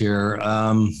best here.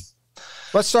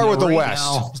 Let's start with the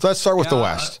West. Let's start with the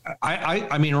West.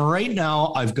 I mean, right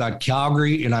now I've got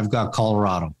Calgary and I've got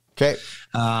Colorado. Okay.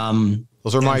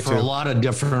 Those are my two. For a lot of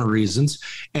different reasons.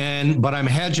 But I'm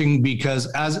hedging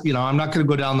because, as you know, I'm not going to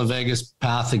go down the Vegas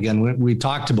path again. We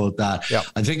talked about that. Yep.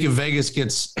 I think if Vegas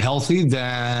gets healthy,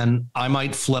 then I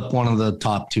might flip one of the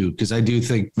top two, because I do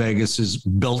think Vegas is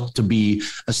built to be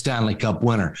a Stanley Cup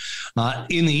winner.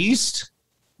 In the East,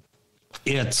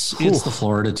 it's the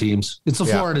Florida teams. It's the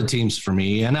Florida teams for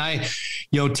me. And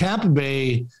Tampa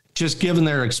Bay, just given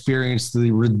their experience,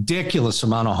 the ridiculous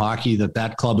amount of hockey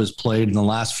that club has played in the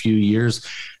last few years,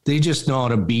 they just know how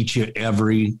to beat you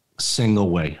every single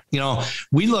way.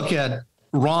 We look at,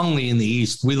 wrongly in the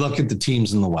East, we look at the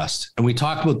teams in the West, and we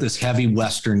talk about this heavy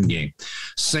Western game.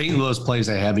 St. Louis plays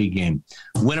a heavy game.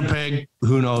 Winnipeg,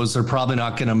 who knows, they're probably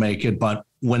not going to make it, but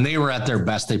when they were at their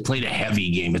best, they played a heavy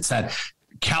game. It's that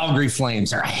Calgary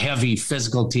Flames are a heavy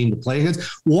physical team to play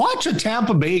against. Watch a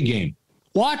Tampa Bay game.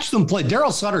 Watch them play.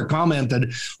 Daryl Sutter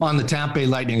commented on the Tampa Bay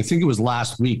Lightning, I think it was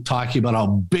last week, talking about how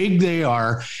big they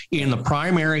are in the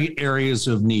primary areas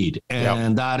of need.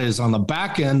 And that is on the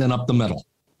back end and up the middle.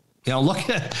 Look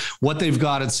at what they've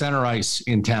got at center ice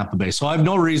in Tampa Bay. So I have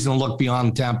no reason to look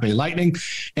beyond Tampa Bay Lightning.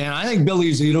 And I think Billy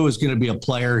Zito is going to be a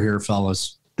player here,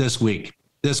 fellas, this week.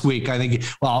 I think,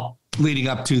 leading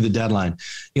up to the deadline.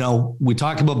 We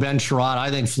talked about Ben Sherratt. I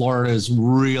think Florida is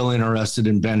real interested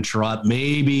in Ben Sherratt.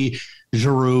 Maybe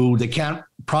Giroux. They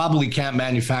probably can't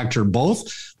manufacture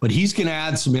both, but he's going to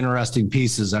add some interesting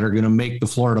pieces that are going to make the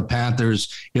Florida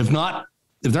Panthers, if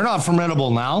they're not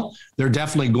formidable now, they're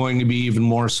definitely going to be even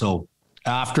more so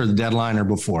after the deadline or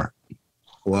before.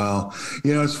 Wow.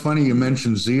 It's funny you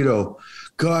mentioned Zito.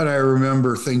 God, I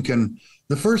remember thinking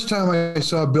the first time I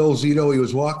saw Bill Zito, he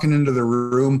was walking into the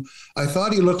room. I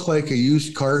thought he looked like a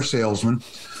used car salesman.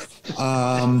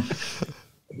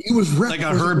 He was like a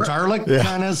Herb Tarlick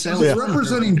kind of salesman. He was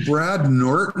representing Brad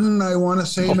Norton, I want to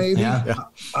say, maybe,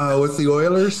 with the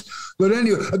Oilers. But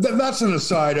anyway, that's an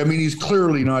aside. I mean, he's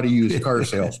clearly not a used car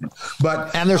salesman.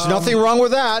 And there's nothing wrong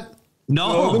with that.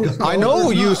 No, I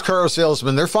know used car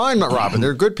salesmen. They're fine, Robin.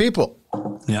 They're good people.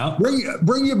 Yeah.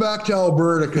 Bring you back to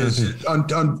Alberta, because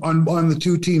on the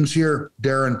two teams here,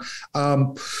 Darren,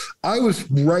 I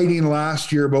was writing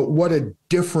last year about what a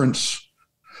difference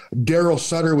Daryl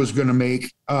Sutter was going to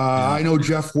make. I know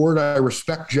Jeff Ward. I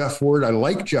respect Jeff Ward. I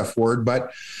like Jeff Ward,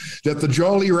 but that the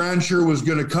Jolly Rancher was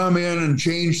going to come in and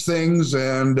change things,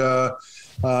 and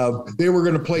they were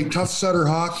going to play tough Sutter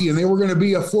hockey, and they were going to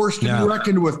be a force to be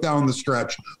reckoned with down the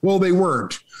stretch. Well, they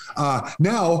weren't.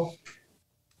 Now,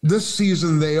 this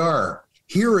season they are.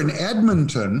 Here in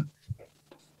Edmonton,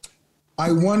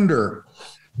 I wonder,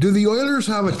 do the Oilers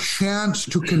have a chance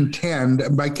to contend?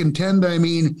 By contend, I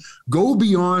mean go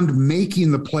beyond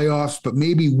making the playoffs, but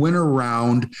maybe win a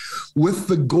round with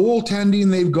the goaltending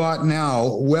they've got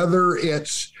now, whether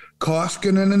it's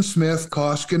Koskinen and Smith,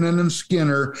 Koskinen and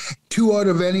Skinner, 2 out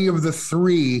of any of the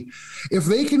 3. If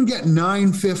they can get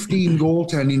 9-15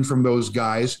 goaltending from those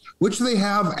guys, which they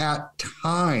have at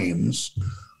times,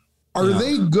 are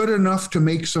they good enough to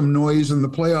make some noise in the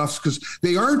playoffs? Because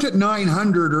they aren't at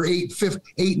 900 or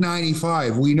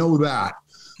 895. We know that.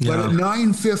 But at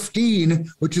 915,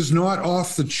 which is not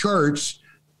off the charts,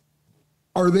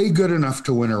 are they good enough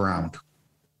to win a round?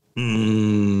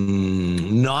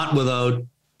 Not without,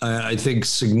 I think,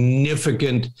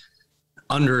 significant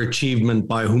underachievement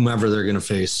by whomever they're going to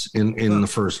face in the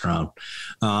first round.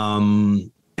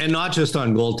 And not just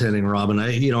on goaltending, Robin.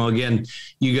 Again,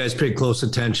 you guys pay close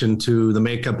attention to the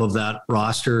makeup of that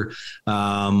roster.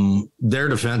 Their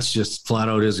defense just flat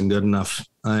out isn't good enough.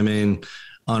 I mean,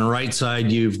 on the right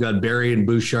side, you've got Barry and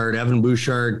Bouchard. Evan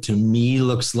Bouchard, to me,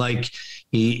 looks like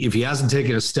if he hasn't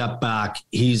taken a step back,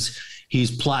 he's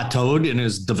plateaued in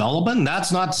his development.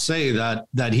 That's not to say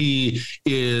that he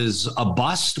is a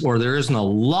bust or there isn't a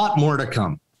lot more to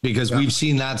come, because we've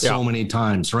seen that so many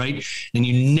times, right? And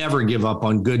you never give up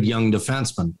on good young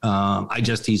defensemen.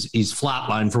 He's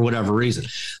flatlined for whatever reason.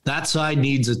 That side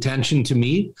needs attention to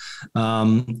me.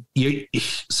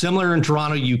 Similar in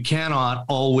Toronto, you cannot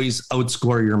always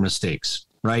outscore your mistakes,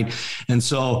 right? And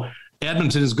so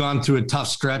Edmonton has gone through a tough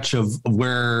stretch of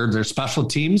where their special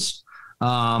teams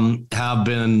have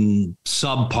been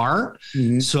subpar.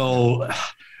 Mm-hmm. So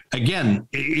again,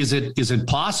 is it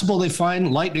possible they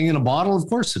find lightning in a bottle? Of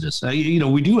course it is.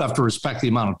 We do have to respect the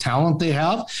amount of talent they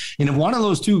have. And if one of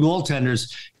those two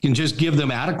goaltenders can just give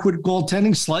them adequate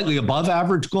goaltending, slightly above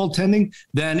average goaltending,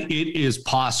 then it is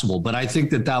possible. But I think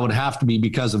that would have to be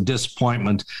because of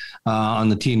disappointment on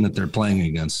the team that they're playing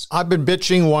against. I've been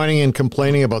bitching, whining, and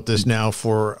complaining about this now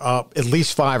for at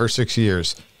least 5 or 6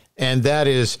 years. And that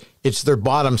is, it's their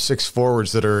bottom 6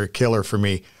 forwards that are a killer for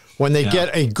me. When they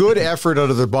get a good effort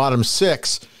out of their bottom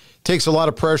 6, takes a lot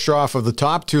of pressure off of the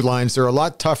top two lines. They're a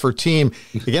lot tougher team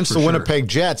against the Winnipeg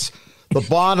Jets. The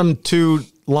bottom two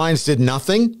lines did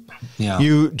nothing. Yeah.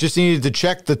 You just needed to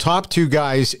check the top two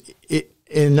guys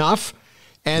enough,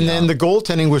 and then the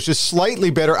goaltending was just slightly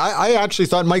better. I actually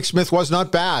thought Mike Smith was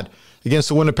not bad against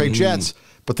the Winnipeg Jets,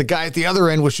 but the guy at the other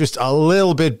end was just a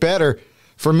little bit better.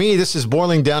 For me, this is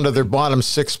boiling down to their bottom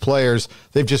six players.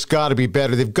 They've just got to be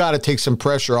better. They've got to take some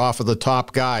pressure off of the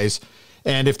top guys.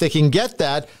 And if they can get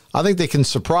that, I think they can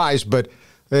surprise. But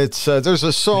it's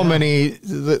there's so many,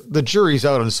 the jury's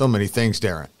out on so many things,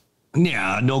 Darren.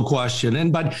 Yeah, no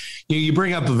question. But you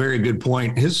bring up a very good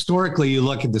point. Historically, you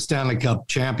look at the Stanley Cup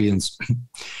champions,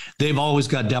 they've always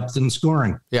got depth in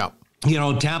scoring. Yeah.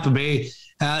 Tampa Bay,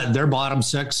 their bottom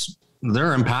six,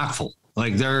 they're impactful.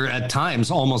 Like they're at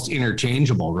times almost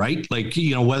interchangeable, right? Like,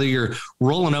 whether you're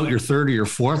rolling out your third or your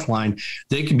fourth line,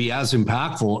 they can be as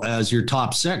impactful as your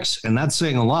top six. And that's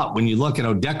saying a lot when you look at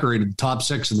how decorated the top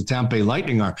six of the Tampa Bay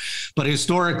Lightning are. But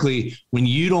historically, when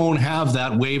you don't have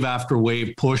that wave after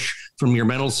wave push from your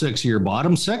middle six or your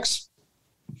bottom six,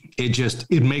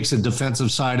 it makes the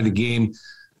defensive side of the game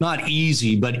not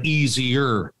easy, but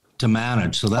easier to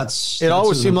manage. So that's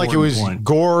always seemed like it was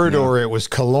Gord or it was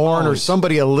Killorn or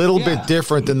somebody a little bit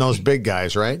different than those big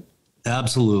guys, right?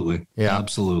 Absolutely. Yeah,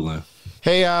 absolutely.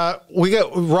 Hey, we got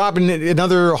Robin,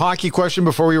 another hockey question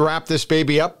before we wrap this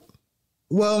baby up.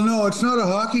 Well, no, it's not a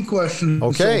hockey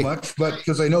question so much, but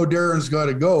because I know Darren's got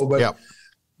to go. But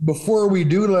before we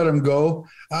do let him go,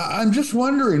 I'm just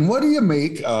wondering, what do you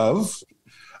make of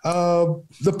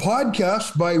the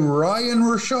podcast by Ryan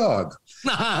Rashog?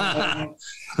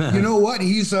 You know what?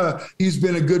 He's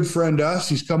been a good friend to us.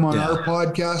 He's come on our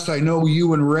podcast. I know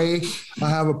you and Ray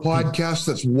have a podcast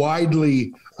that's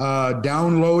widely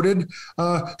downloaded.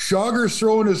 Shogger's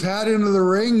throwing his hat into the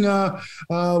ring.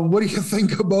 What do you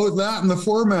think about that and the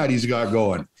format he's got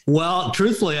going? Well,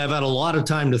 truthfully, I've had a lot of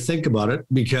time to think about it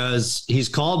because he's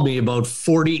called me about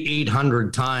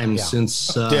 4,800 times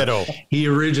since he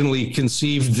originally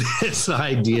conceived this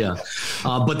idea.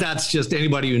 But that's just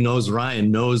anybody who knows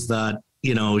Ryan knows that,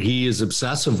 he is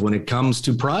obsessive when it comes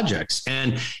to projects,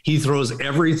 and he throws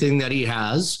everything that he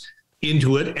has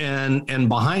into it and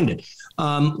behind it.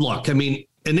 Look, I mean,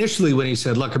 initially when he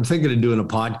said, look, I'm thinking of doing a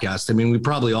podcast, I mean, we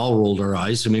probably all rolled our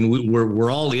eyes. I mean,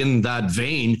 we're all in that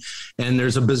vein, and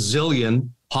there's a bazillion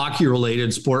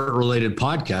hockey-related, sport-related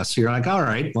podcasts. You're like, all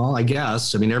right, well, I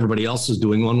guess. I mean, everybody else is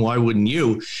doing one. Why wouldn't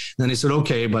you? And then he said,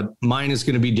 okay, but mine is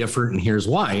going to be different, and here's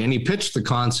why. And he pitched the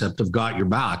concept of Got Your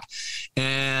Back.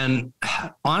 And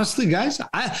honestly, guys,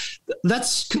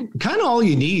 that's kind of all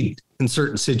you need in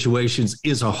certain situations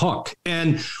is a hook.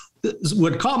 And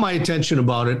what caught my attention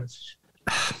about it,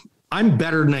 I'm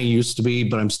better than I used to be,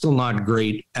 but I'm still not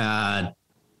great at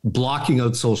blocking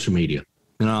out social media.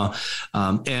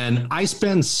 And I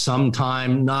spend some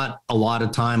time, not a lot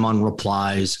of time, on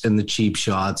replies and the cheap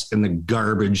shots and the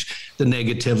garbage, the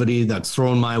negativity that's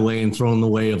thrown my way and thrown the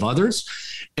way of others.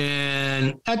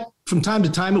 And from time to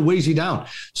time, it weighs you down.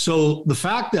 So the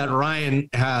fact that Ryan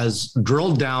has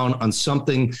drilled down on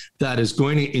something that is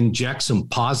going to inject some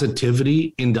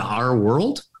positivity into our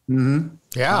world,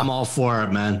 yeah, I'm all for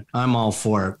it, man. I'm all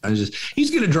for it.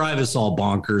 He's going to drive us all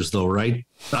bonkers, though, right?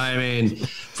 I mean,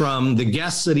 from the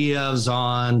guests that he has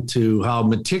on to how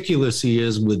meticulous he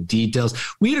is with details.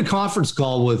 We had a conference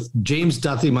call with James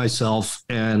Duthie, myself,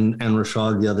 and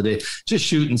Rashog the other day, just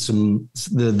shooting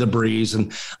the breeze.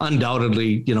 And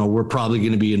undoubtedly, we're probably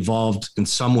going to be involved in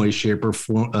some way, shape, or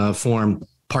form,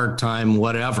 part-time,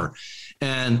 whatever.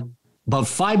 And about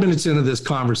 5 minutes into this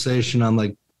conversation, I'm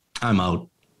like, I'm out.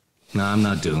 No, I'm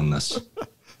not doing this.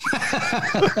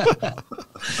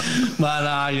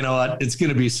 But you know what? It's going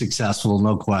to be successful,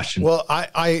 no question. Well,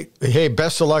 hey,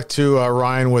 best of luck to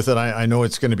Ryan with it. I know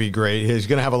it's going to be great. He's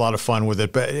going to have a lot of fun with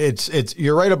it. But it's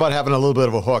you're right about having a little bit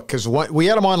of a hook, because we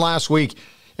had him on last week,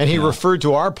 and he referred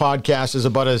to our podcast as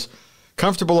about as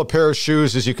comfortable a pair of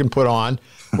shoes as you can put on.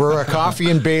 We're a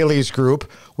Coffee and Bailey's group.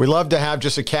 We love to have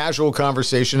just a casual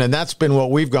conversation, and that's been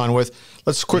what we've gone with.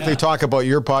 Let's quickly talk about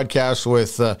your podcast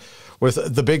with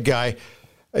the big guy.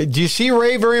 Do you see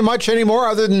Ray very much anymore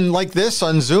other than like this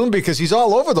on Zoom? Because he's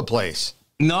all over the place.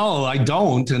 No, I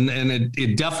don't. And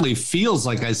it definitely feels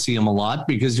like I see him a lot,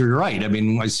 because you're right. I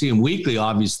mean, I see him weekly,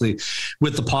 obviously,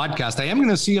 with the podcast. I am going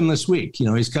to see him this week.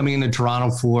 He's coming into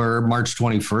Toronto for March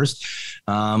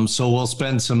 21st. So we'll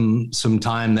spend some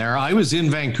time there. I was in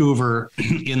Vancouver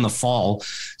in the fall,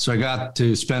 so I got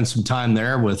to spend some time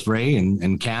there with Ray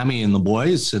and Cammie and the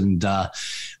boys. And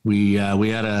we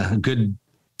had a good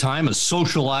time of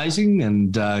socializing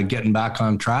and getting back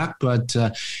on track. But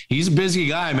he's a busy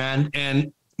guy, man.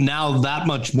 And now that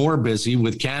much more busy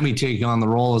with Cammy taking on the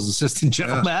role as assistant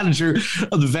general manager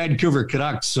of the Vancouver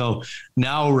Canucks. So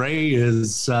now Ray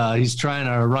is he's trying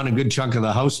to run a good chunk of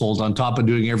the household on top of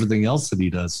doing everything else that he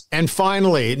does. And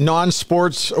finally,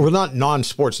 non-hockey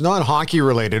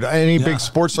related, any big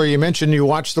sports? Or you mentioned you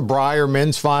watched the Brier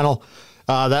men's final.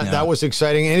 That was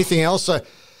exciting. Anything else?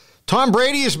 Tom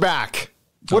Brady is back.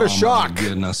 What a shock. Oh my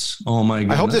goodness.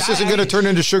 I hope this isn't going to turn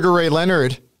into Sugar Ray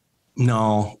Leonard.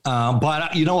 No,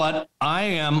 but you know what?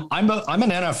 I'm an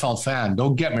NFL fan.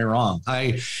 Don't get me wrong.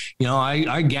 I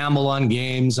gamble on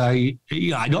games. I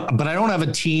don't have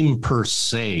a team per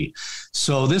se.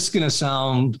 So this is going to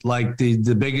sound like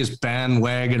the biggest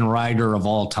bandwagon rider of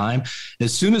all time.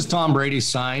 As soon as Tom Brady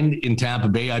signed in Tampa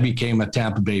Bay, I became a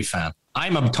Tampa Bay fan.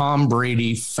 I'm a Tom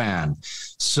Brady fan.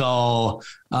 So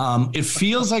it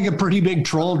feels like a pretty big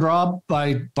troll job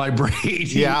by Brady.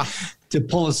 Yeah. To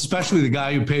pull, especially the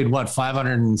guy who paid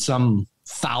 $500 and some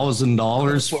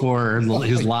 $1,000 for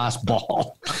his last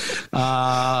ball.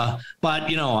 But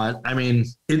you know,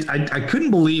 I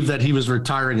couldn't believe that he was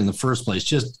retiring in the first place,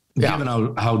 just given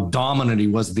how dominant he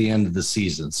was at the end of the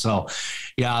season. So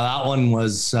yeah,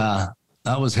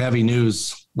 that was heavy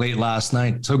news late last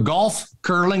night. So golf,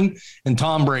 curling, and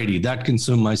Tom Brady, that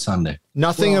consumed my Sunday.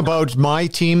 Nothing about my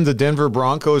team, the Denver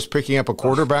Broncos, picking up a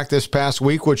quarterback this past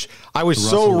week, which I was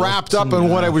so wrapped up in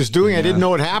what I was doing. I didn't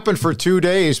know it happened for 2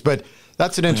 days, but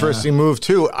that's an interesting move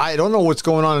too. I don't know what's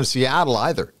going on in Seattle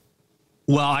either.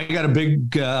 Well, I got a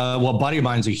big, buddy of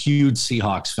mine's a huge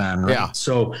Seahawks fan, right? Yeah.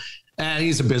 So, and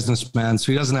he's a businessman,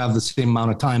 so he doesn't have the same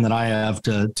amount of time that I have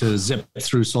to zip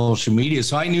through social media.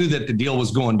 So I knew that the deal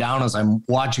was going down as I'm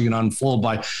watching it unfold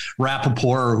by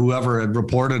Rappaport or whoever had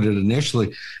reported it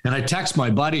initially. And I text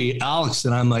my buddy, Alex,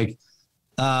 and I'm like,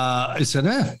 I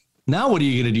said, now what are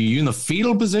you going to do? You in the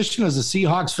fetal position as a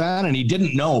Seahawks fan? And he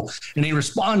didn't know. And he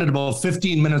responded about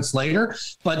 15 minutes later,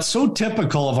 but so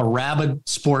typical of a rabid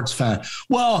sports fan.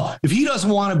 Well, if he doesn't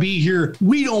want to be here,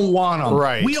 we don't want him.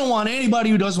 Right. We don't want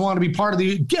anybody who doesn't want to be part of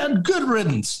the good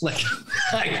riddance. Like,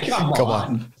 come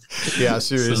on. Yeah,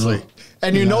 seriously. So,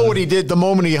 and you know what he did the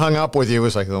moment he hung up with you? It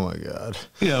was like, oh my God.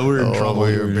 Yeah, we're in trouble.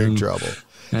 We're in big trouble.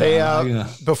 Hey,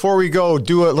 before we go,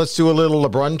 let's do a little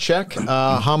LeBron check.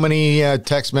 How many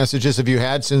text messages have you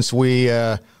had since we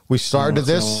started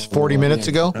this 40 minutes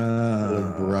ago?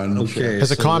 Okay.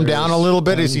 Has it calmed down a little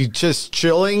bit? Is he just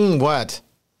chilling? What?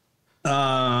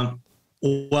 Well,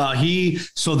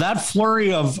 so that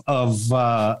flurry of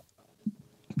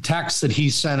texts that he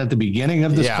sent at the beginning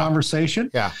of this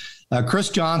conversation. Yeah. Chris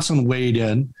Johnson weighed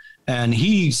in and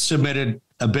he submitted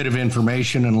a bit of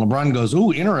information, and LeBron goes,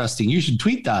 "Ooh, interesting. You should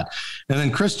tweet that." And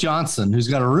then Chris Johnson, who's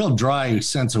got a real dry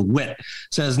sense of wit,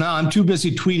 says, "No, I'm too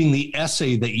busy tweeting the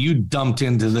essay that you dumped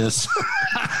into this."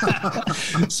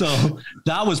 So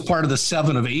that was part of the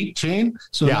 7 of 8 chain.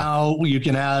 So now you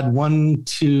can add 1,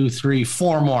 2, 3,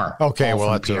 4 more. Okay, well,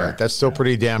 that's all right. That's still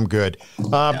pretty damn good.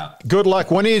 Good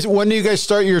luck. When do you guys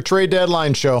start your trade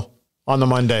deadline show on the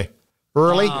Monday?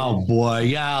 Early? Oh, boy.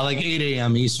 Yeah, like 8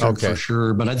 a.m. Eastern for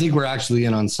sure. But I think we're actually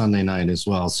in on Sunday night as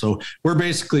well. So we're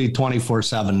basically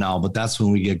 24/7 now, but that's when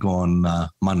we get going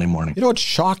Monday morning. You know, it's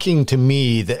shocking to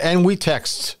me that, and we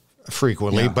text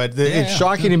frequently, but it's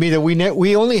shocking to me that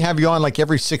we only have you on like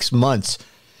every 6 months.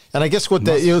 And I guess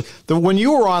when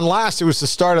you were on last, it was the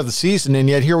start of the season, and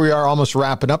yet here we are almost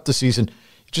wrapping up the season.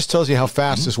 It just tells you how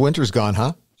fast this winter's gone,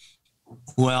 huh?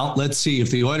 Well, let's see. If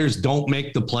the Oilers don't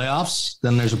make the playoffs,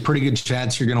 then there's a pretty good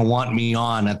chance you're going to want me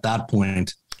on at that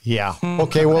point. Yeah.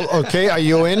 Okay. Well, okay. Are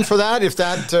you in for that? If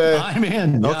that, I'm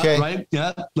in. Okay. Yeah, right.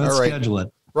 Yeah. Let's schedule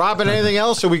it. Robin, anything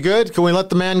else? Are we good? Can we let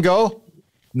the man go?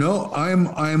 No,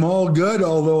 I'm all good.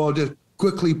 Although I'll just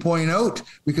quickly point out,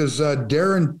 because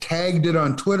Darren tagged it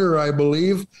on Twitter, I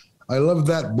believe. I love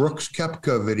that Brooks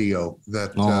Koepka video.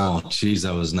 Geez,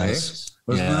 that was nice.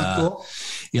 Wasn't that cool?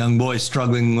 Young boy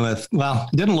struggling with, well,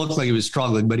 it didn't look like he was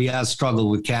struggling, but he has struggled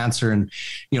with cancer. And,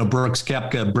 Brooks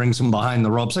Koepka brings him behind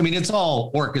the ropes. I mean, it's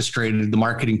all orchestrated. The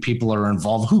marketing people are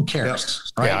involved. Who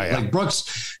cares? Yep. Right? Yeah. Like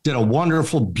Brooks did a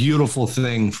wonderful, beautiful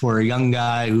thing for a young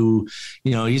guy who,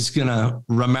 he's going to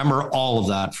remember all of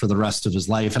that for the rest of his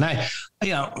life. And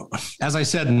as I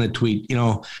said in the tweet,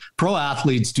 pro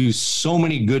athletes do so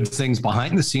many good things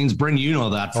behind the scenes. Bryn, you know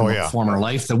that from a former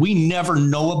life that we never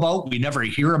know about. We never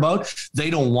hear about.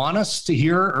 They don't want us to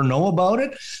hear or know about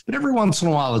it. But every once in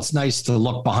a while, it's nice to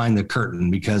look behind the curtain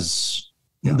because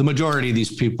the majority of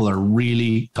these people are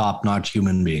really top-notch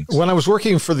human beings. When I was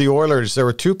working for the Oilers, there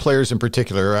were 2 players in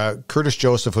particular. Curtis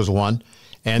Joseph was one,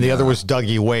 and the other was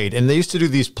Dougie Wade. And they used to do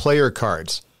these player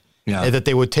cards. That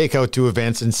they would take out to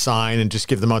events and sign and just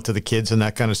give them out to the kids and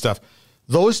that kind of stuff.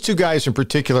 Those 2 guys in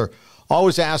particular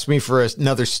always ask me for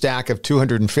another stack of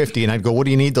 250, and I'd go, what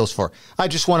do you need those for? I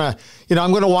just want to,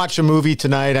 I'm going to watch a movie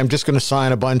tonight. I'm just going to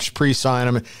sign a bunch,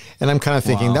 pre-sign them. And I'm kind of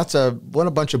thinking, what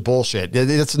a bunch of bullshit.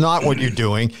 That's not what you're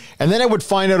doing. And then I would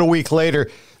find out a week later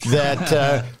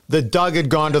that Doug had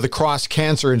gone to the Cross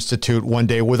Cancer Institute one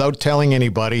day without telling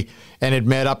anybody, and had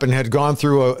met up and had gone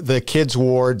through the kids'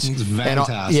 wards.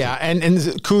 Fantastic.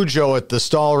 And Cujo at the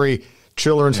Stollery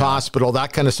Children's Hospital,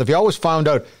 that kind of stuff. You always found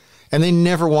out, and they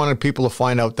never wanted people to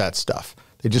find out that stuff.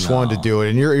 They just wanted to do it.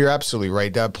 And you're absolutely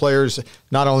right. Players,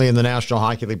 not only in the National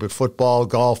Hockey League, but football,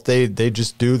 golf, they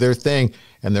just do their thing,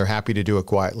 and they're happy to do it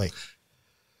quietly.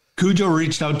 Cujo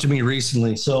reached out to me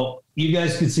recently, so you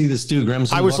guys could see the Stu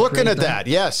Grimson. I was looking at that,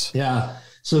 yes. Yeah.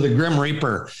 So the Grim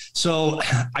Reaper. So,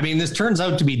 I mean, this turns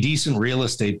out to be decent real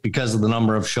estate because of the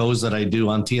number of shows that I do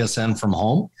on TSN from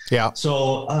home. Yeah.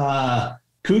 So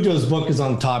Cujo's book is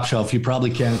on the top shelf. You probably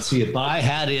can't see it, but I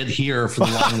had it here for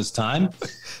the longest time.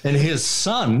 And his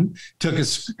son took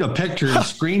a picture and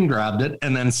screen grabbed it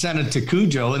and then sent it to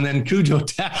Cujo. And then Cujo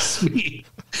texts me.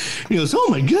 He goes, oh,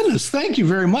 my goodness. Thank you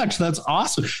very much. That's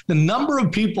awesome. The number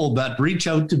of people that reach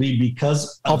out to me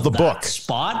because of the book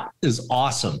spot is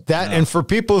awesome. And for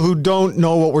people who don't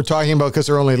know what we're talking about because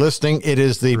they're only listening, it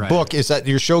is the book. Is that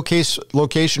your showcase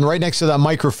location right next to that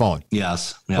microphone?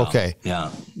 Yes. Yeah. Okay.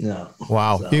 Yeah.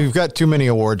 Wow. So. You've got too many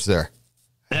awards there.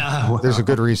 Yeah, well, there's a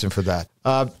good reason for that.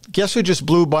 Guess who just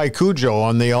blew by Cujo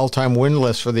on the all-time win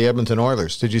list for the Edmonton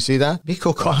Oilers? Did you see that?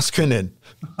 Mikko Koskinen.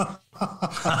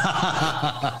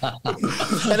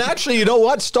 And actually, you know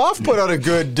what? Stoff put out a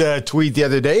good tweet the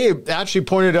other day. He actually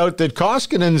pointed out that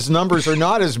Koskinen's numbers are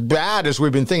not as bad as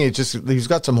we've been thinking. It's just he's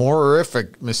got some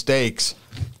horrific mistakes.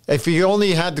 If he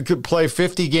only had to play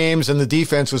 50 games and the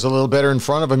defense was a little better in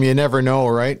front of him, you never know,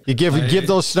 right? You give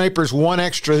those snipers one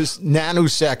extra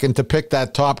nanosecond to pick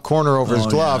that top corner over his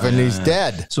glove, and he's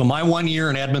dead. So my 1 year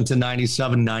in Edmonton,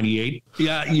 97, 98.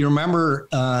 Yeah, you remember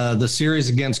the series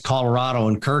against Colorado,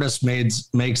 and Curtis makes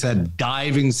that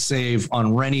diving save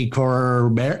on Rennie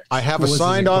Corbett. I have a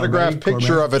signed autographed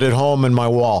picture of it at home in my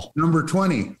wall. Number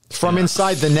 20. From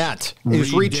inside the net.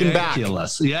 He's reaching back.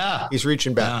 Yeah. He's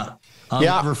reaching back. Yeah. I'll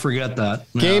never forget that.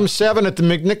 Game 7 at the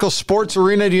McNichol Sports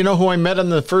Arena. Do you know who I met on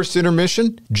the first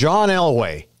intermission? John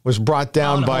Elway was brought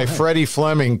down by Freddie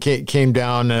Fleming. Came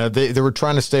down. They were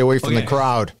trying to stay away from the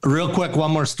crowd. Real quick,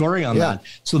 one more story on that.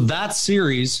 So that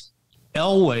series,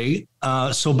 Elway.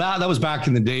 That was back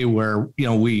in the day where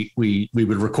we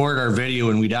would record our video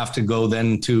and we'd have to go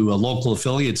then to a local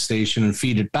affiliate station and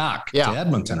feed it back to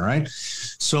Edmonton, right?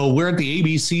 So we're at the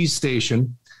ABC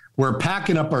station. We're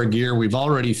packing up our gear. We've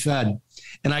already fed.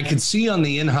 And I could see on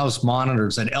the in-house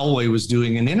monitors that Elway was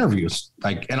doing an interview.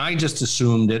 And I just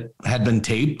assumed it had been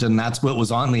taped and that's what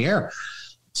was on the air.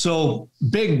 So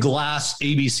big glass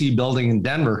ABC building in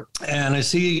Denver. And I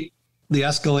see the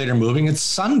escalator moving. It's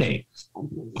Sunday.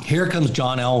 Here comes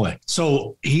John Elway.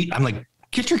 So I'm like,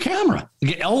 get your camera.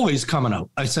 Elway's coming out.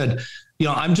 I said,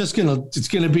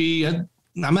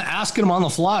 I'm asking him on the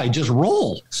fly, just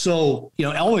roll. So,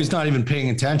 Elway's not even paying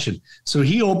attention. So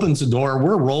he opens the door.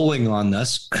 We're rolling on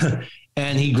this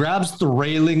and he grabs the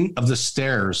railing of the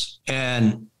stairs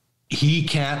and he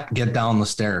can't get down the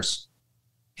stairs.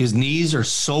 His knees are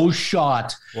so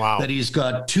shot that he's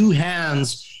got two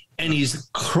hands and he's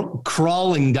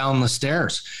crawling down the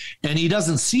stairs and he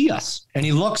doesn't see us. And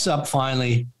he looks up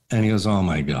finally and he goes, oh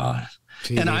my God.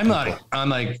 And I'm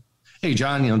like, hey,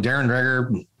 John, Darren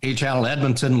Dreger, A-Channel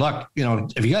Edmonton, look,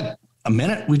 if you got a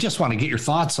minute, we just want to get your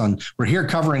thoughts on, we're here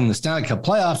covering the Stanley Cup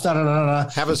playoffs,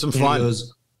 having some fun.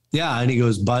 And he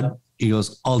goes, Bud,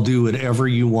 I'll do whatever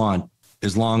you want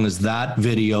as long as that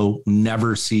video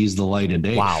never sees the light of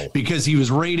day. Wow. Because he was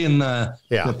right in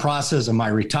the process of my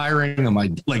retiring,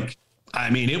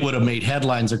 it would have made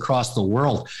headlines across the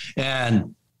world.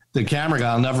 And the camera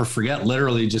guy, I'll never forget,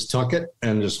 literally just took it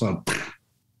and just went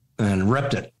and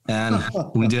ripped it. And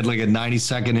we did like a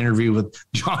 90-second interview with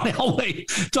John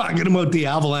Elway talking about the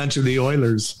Avalanche of the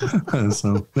Oilers.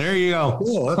 So there you go.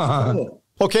 Cool, that's cool.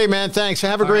 Okay, man. Thanks.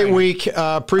 Have a great week.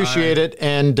 Appreciate it.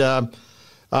 And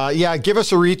give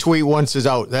us a retweet once it's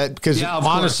out. Because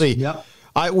honestly,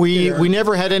 we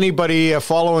never had anybody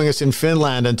following us in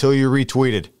Finland until you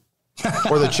retweeted.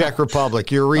 Or the Czech Republic.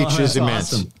 Your reach is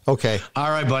immense. Awesome. Okay.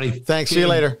 All right, buddy. Thanks. See you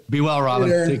later. Be well,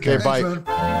 Robin. Take care. Okay,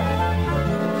 bye.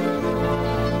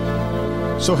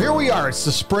 So here we are. It's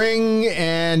the spring,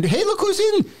 and hey, look who's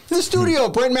in the studio.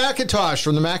 Bryn McIntosh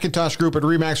from the McIntosh Group at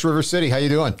Remax River City. How you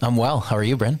doing? I'm well. How are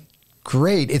you, Bryn?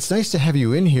 Great. It's nice to have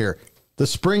you in here. The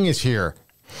spring is here.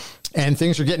 And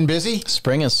things are getting busy?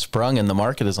 Spring has sprung and the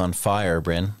market is on fire,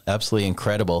 Bryn. Absolutely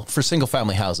incredible. For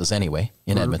single-family houses anyway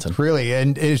in Edmonton. Really?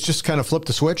 And it's just kind of flipped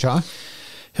the switch, huh?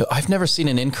 I've never seen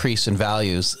an increase in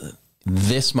values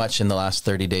this much in the last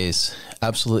 30 days.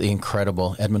 Absolutely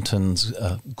incredible. Edmonton's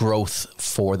growth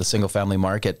for the single-family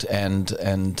market. And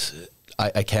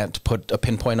I can't put a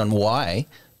pinpoint on why,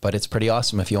 but it's pretty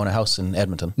awesome if you own a house in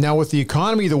Edmonton. Now, with the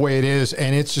economy the way it is,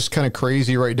 and it's just kind of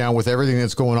crazy right now with everything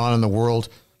that's going on in the world,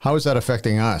 how is that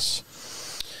affecting us?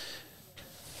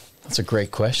 That's a great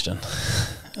question.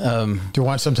 Do you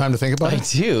want some time to think about it? I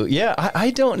do. Yeah, I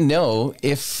don't know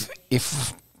if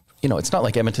you know, it's not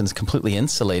like Edmonton's completely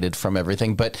insulated from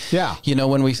everything, but yeah, you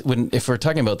know, if we're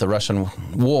talking about the Russian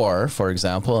war, for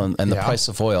example, and the price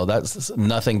of oil, that's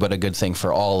nothing but a good thing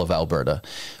for all of Alberta.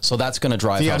 So that's going to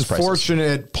drive house prices. The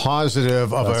unfortunate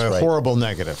positive of a horrible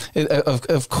negative.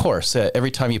 Of course, every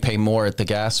time you pay more at the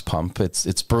gas pump,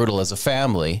 it's brutal as a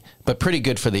family, but pretty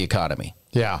good for the economy.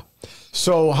 Yeah.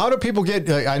 So how do people get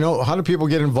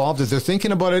involved? If they're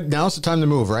thinking about it, now's the time to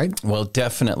move, right? Well,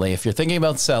 definitely. If you're thinking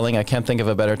about selling, I can't think of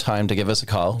a better time to give us a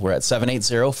call. We're at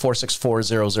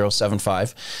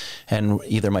 780-464-0075. And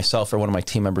either myself or one of my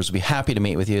team members will be happy to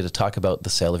meet with you to talk about the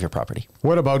sale of your property.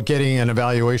 What about getting an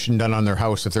evaluation done on their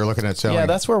house if they're looking at selling? Yeah,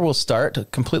 that's where we'll start.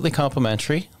 Completely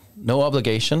complimentary. No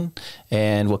obligation,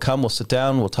 and we'll sit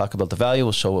down, we'll talk about the value,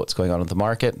 we'll show what's going on in the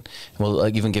market, and we'll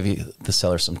even give you, the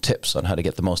seller, some tips on how to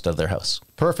get the most out of their house.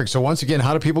 Perfect. So once again,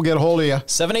 how do people get a hold of you?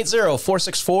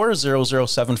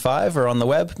 780-464-0075 or on the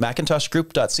web,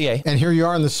 macintoshgroup.ca. And here you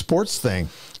are in the sports thing.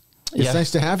 It's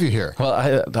nice to have you here. Well,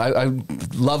 I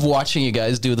love watching you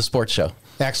guys do the sports show.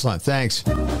 Excellent. Thanks.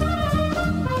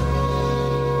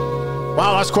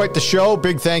 Wow, that's quite the show.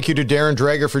 Big thank you to Darren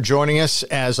Dreger for joining us.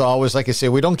 As always, like I say,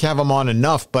 we don't have him on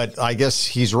enough, but I guess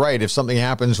he's right. If something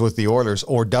happens with the Oilers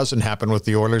or doesn't happen with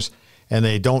the Oilers and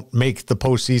they don't make the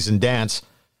postseason dance,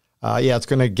 it's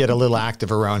going to get a little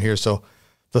active around here. So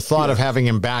the thought of having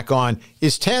him back on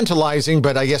is tantalizing,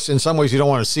 but I guess in some ways you don't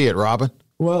want to see it, Robin.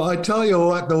 Well, I tell you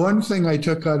what, the one thing I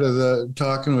took out of the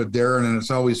talking with Darren, and it's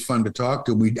always fun to talk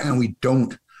to him, and we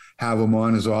don't have him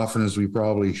on as often as we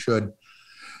probably should.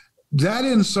 That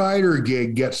insider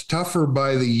gig gets tougher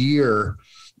by the year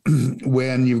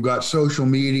when you've got social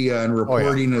media and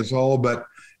reporting is all but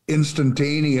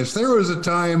instantaneous. There was a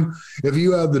time if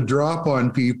you had the drop on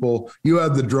people, you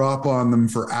had the drop on them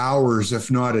for hours,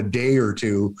 if not a day or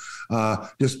two,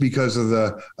 just because of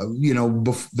the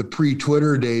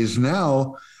pre-Twitter days.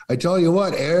 Now, I tell you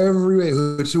what,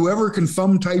 it's whoever can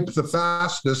thumb type the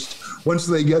fastest. Once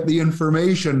they get the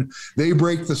information, they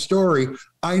break the story.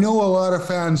 I know a lot of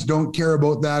fans don't care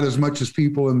about that as much as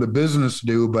people in the business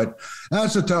do, but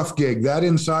that's a tough gig. That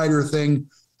insider thing,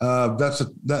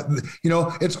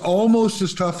 it's almost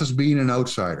as tough as being an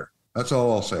outsider. That's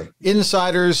all I'll say.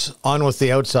 Insiders on with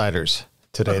the outsiders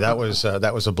today. That was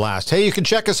a blast. Hey, you can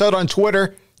check us out on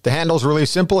Twitter. The handle's really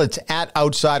simple. It's at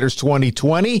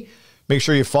Outsiders2020. Make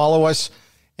sure you follow us,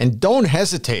 and don't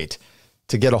hesitate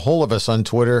to get a hold of us on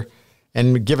Twitter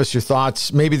and give us your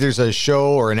thoughts. Maybe there's a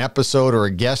show or an episode or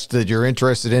a guest that you're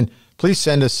interested in. Please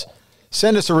send us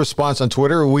a response on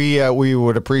Twitter. We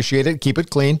would appreciate it. Keep it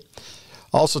clean.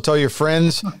 Also tell your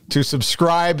friends to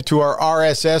subscribe to our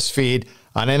RSS feed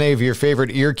on any of your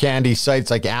favorite ear candy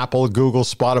sites like Apple, Google,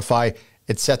 Spotify,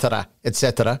 etc.,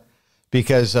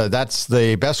 because that's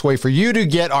the best way for you to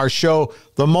get our show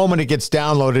the moment it gets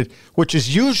downloaded, which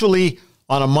is usually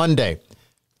on a Monday.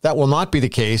 That will not be the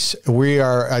case. We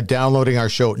are downloading our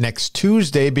show next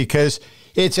Tuesday because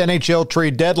it's NHL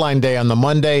trade deadline day on the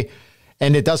Monday,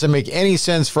 and it doesn't make any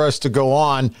sense for us to go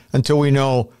on until we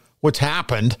know what's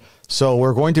happened. So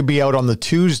we're going to be out on the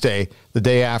Tuesday, the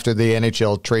day after the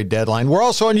NHL trade deadline. We're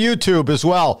also on YouTube as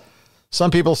well. Some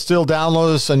people still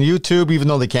download us on YouTube, even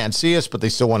though they can't see us, but they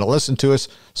still want to listen to us.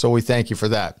 So we thank you for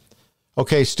that.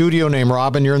 Okay, studio name,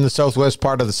 Robin. You're in the southwest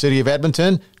part of the city of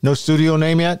Edmonton. No studio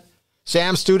name yet?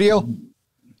 Sam Studio?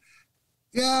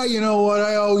 Yeah, you know what?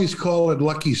 I always call it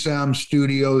Lucky Sam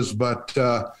Studios, but...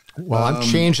 well, I'm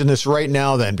changing this right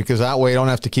now then, because that way I don't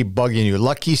have to keep bugging you.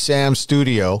 Lucky Sam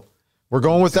Studio. We're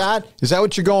going with that? Is that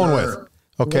what you're going with?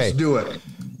 Okay. Let's do it.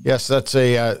 Yes, that's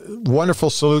a wonderful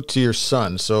salute to your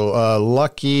son. So,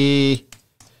 Lucky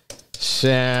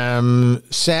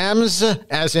Sam's,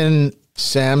 as in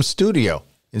Sam Studio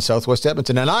in Southwest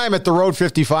Edmonton. And I'm at the Road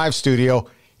 55 studio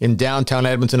in downtown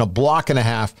Edmonton, a block and a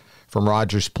half from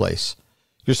Rogers Place.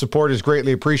 Your support is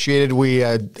greatly appreciated. We,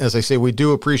 as I say, we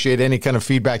do appreciate any kind of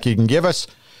feedback you can give us.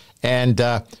 And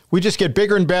we just get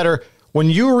bigger and better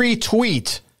when you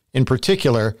retweet, in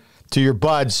particular, to your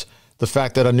buds, the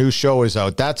fact that a new show is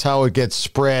out. That's how it gets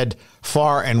spread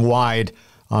far and wide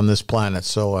on this planet.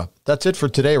 So that's it for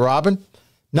today, Robin.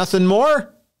 Nothing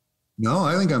more? No,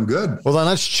 I think I'm good. Well, then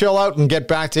let's chill out and get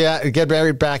back at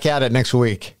it next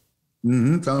week.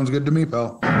 Sounds good to me,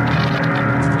 pal.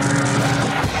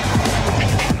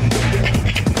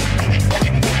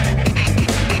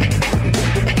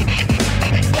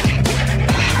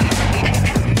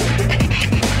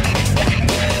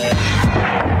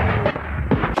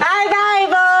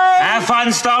 Have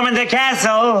fun storming the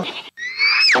castle.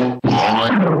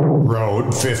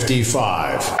 Road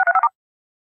 55.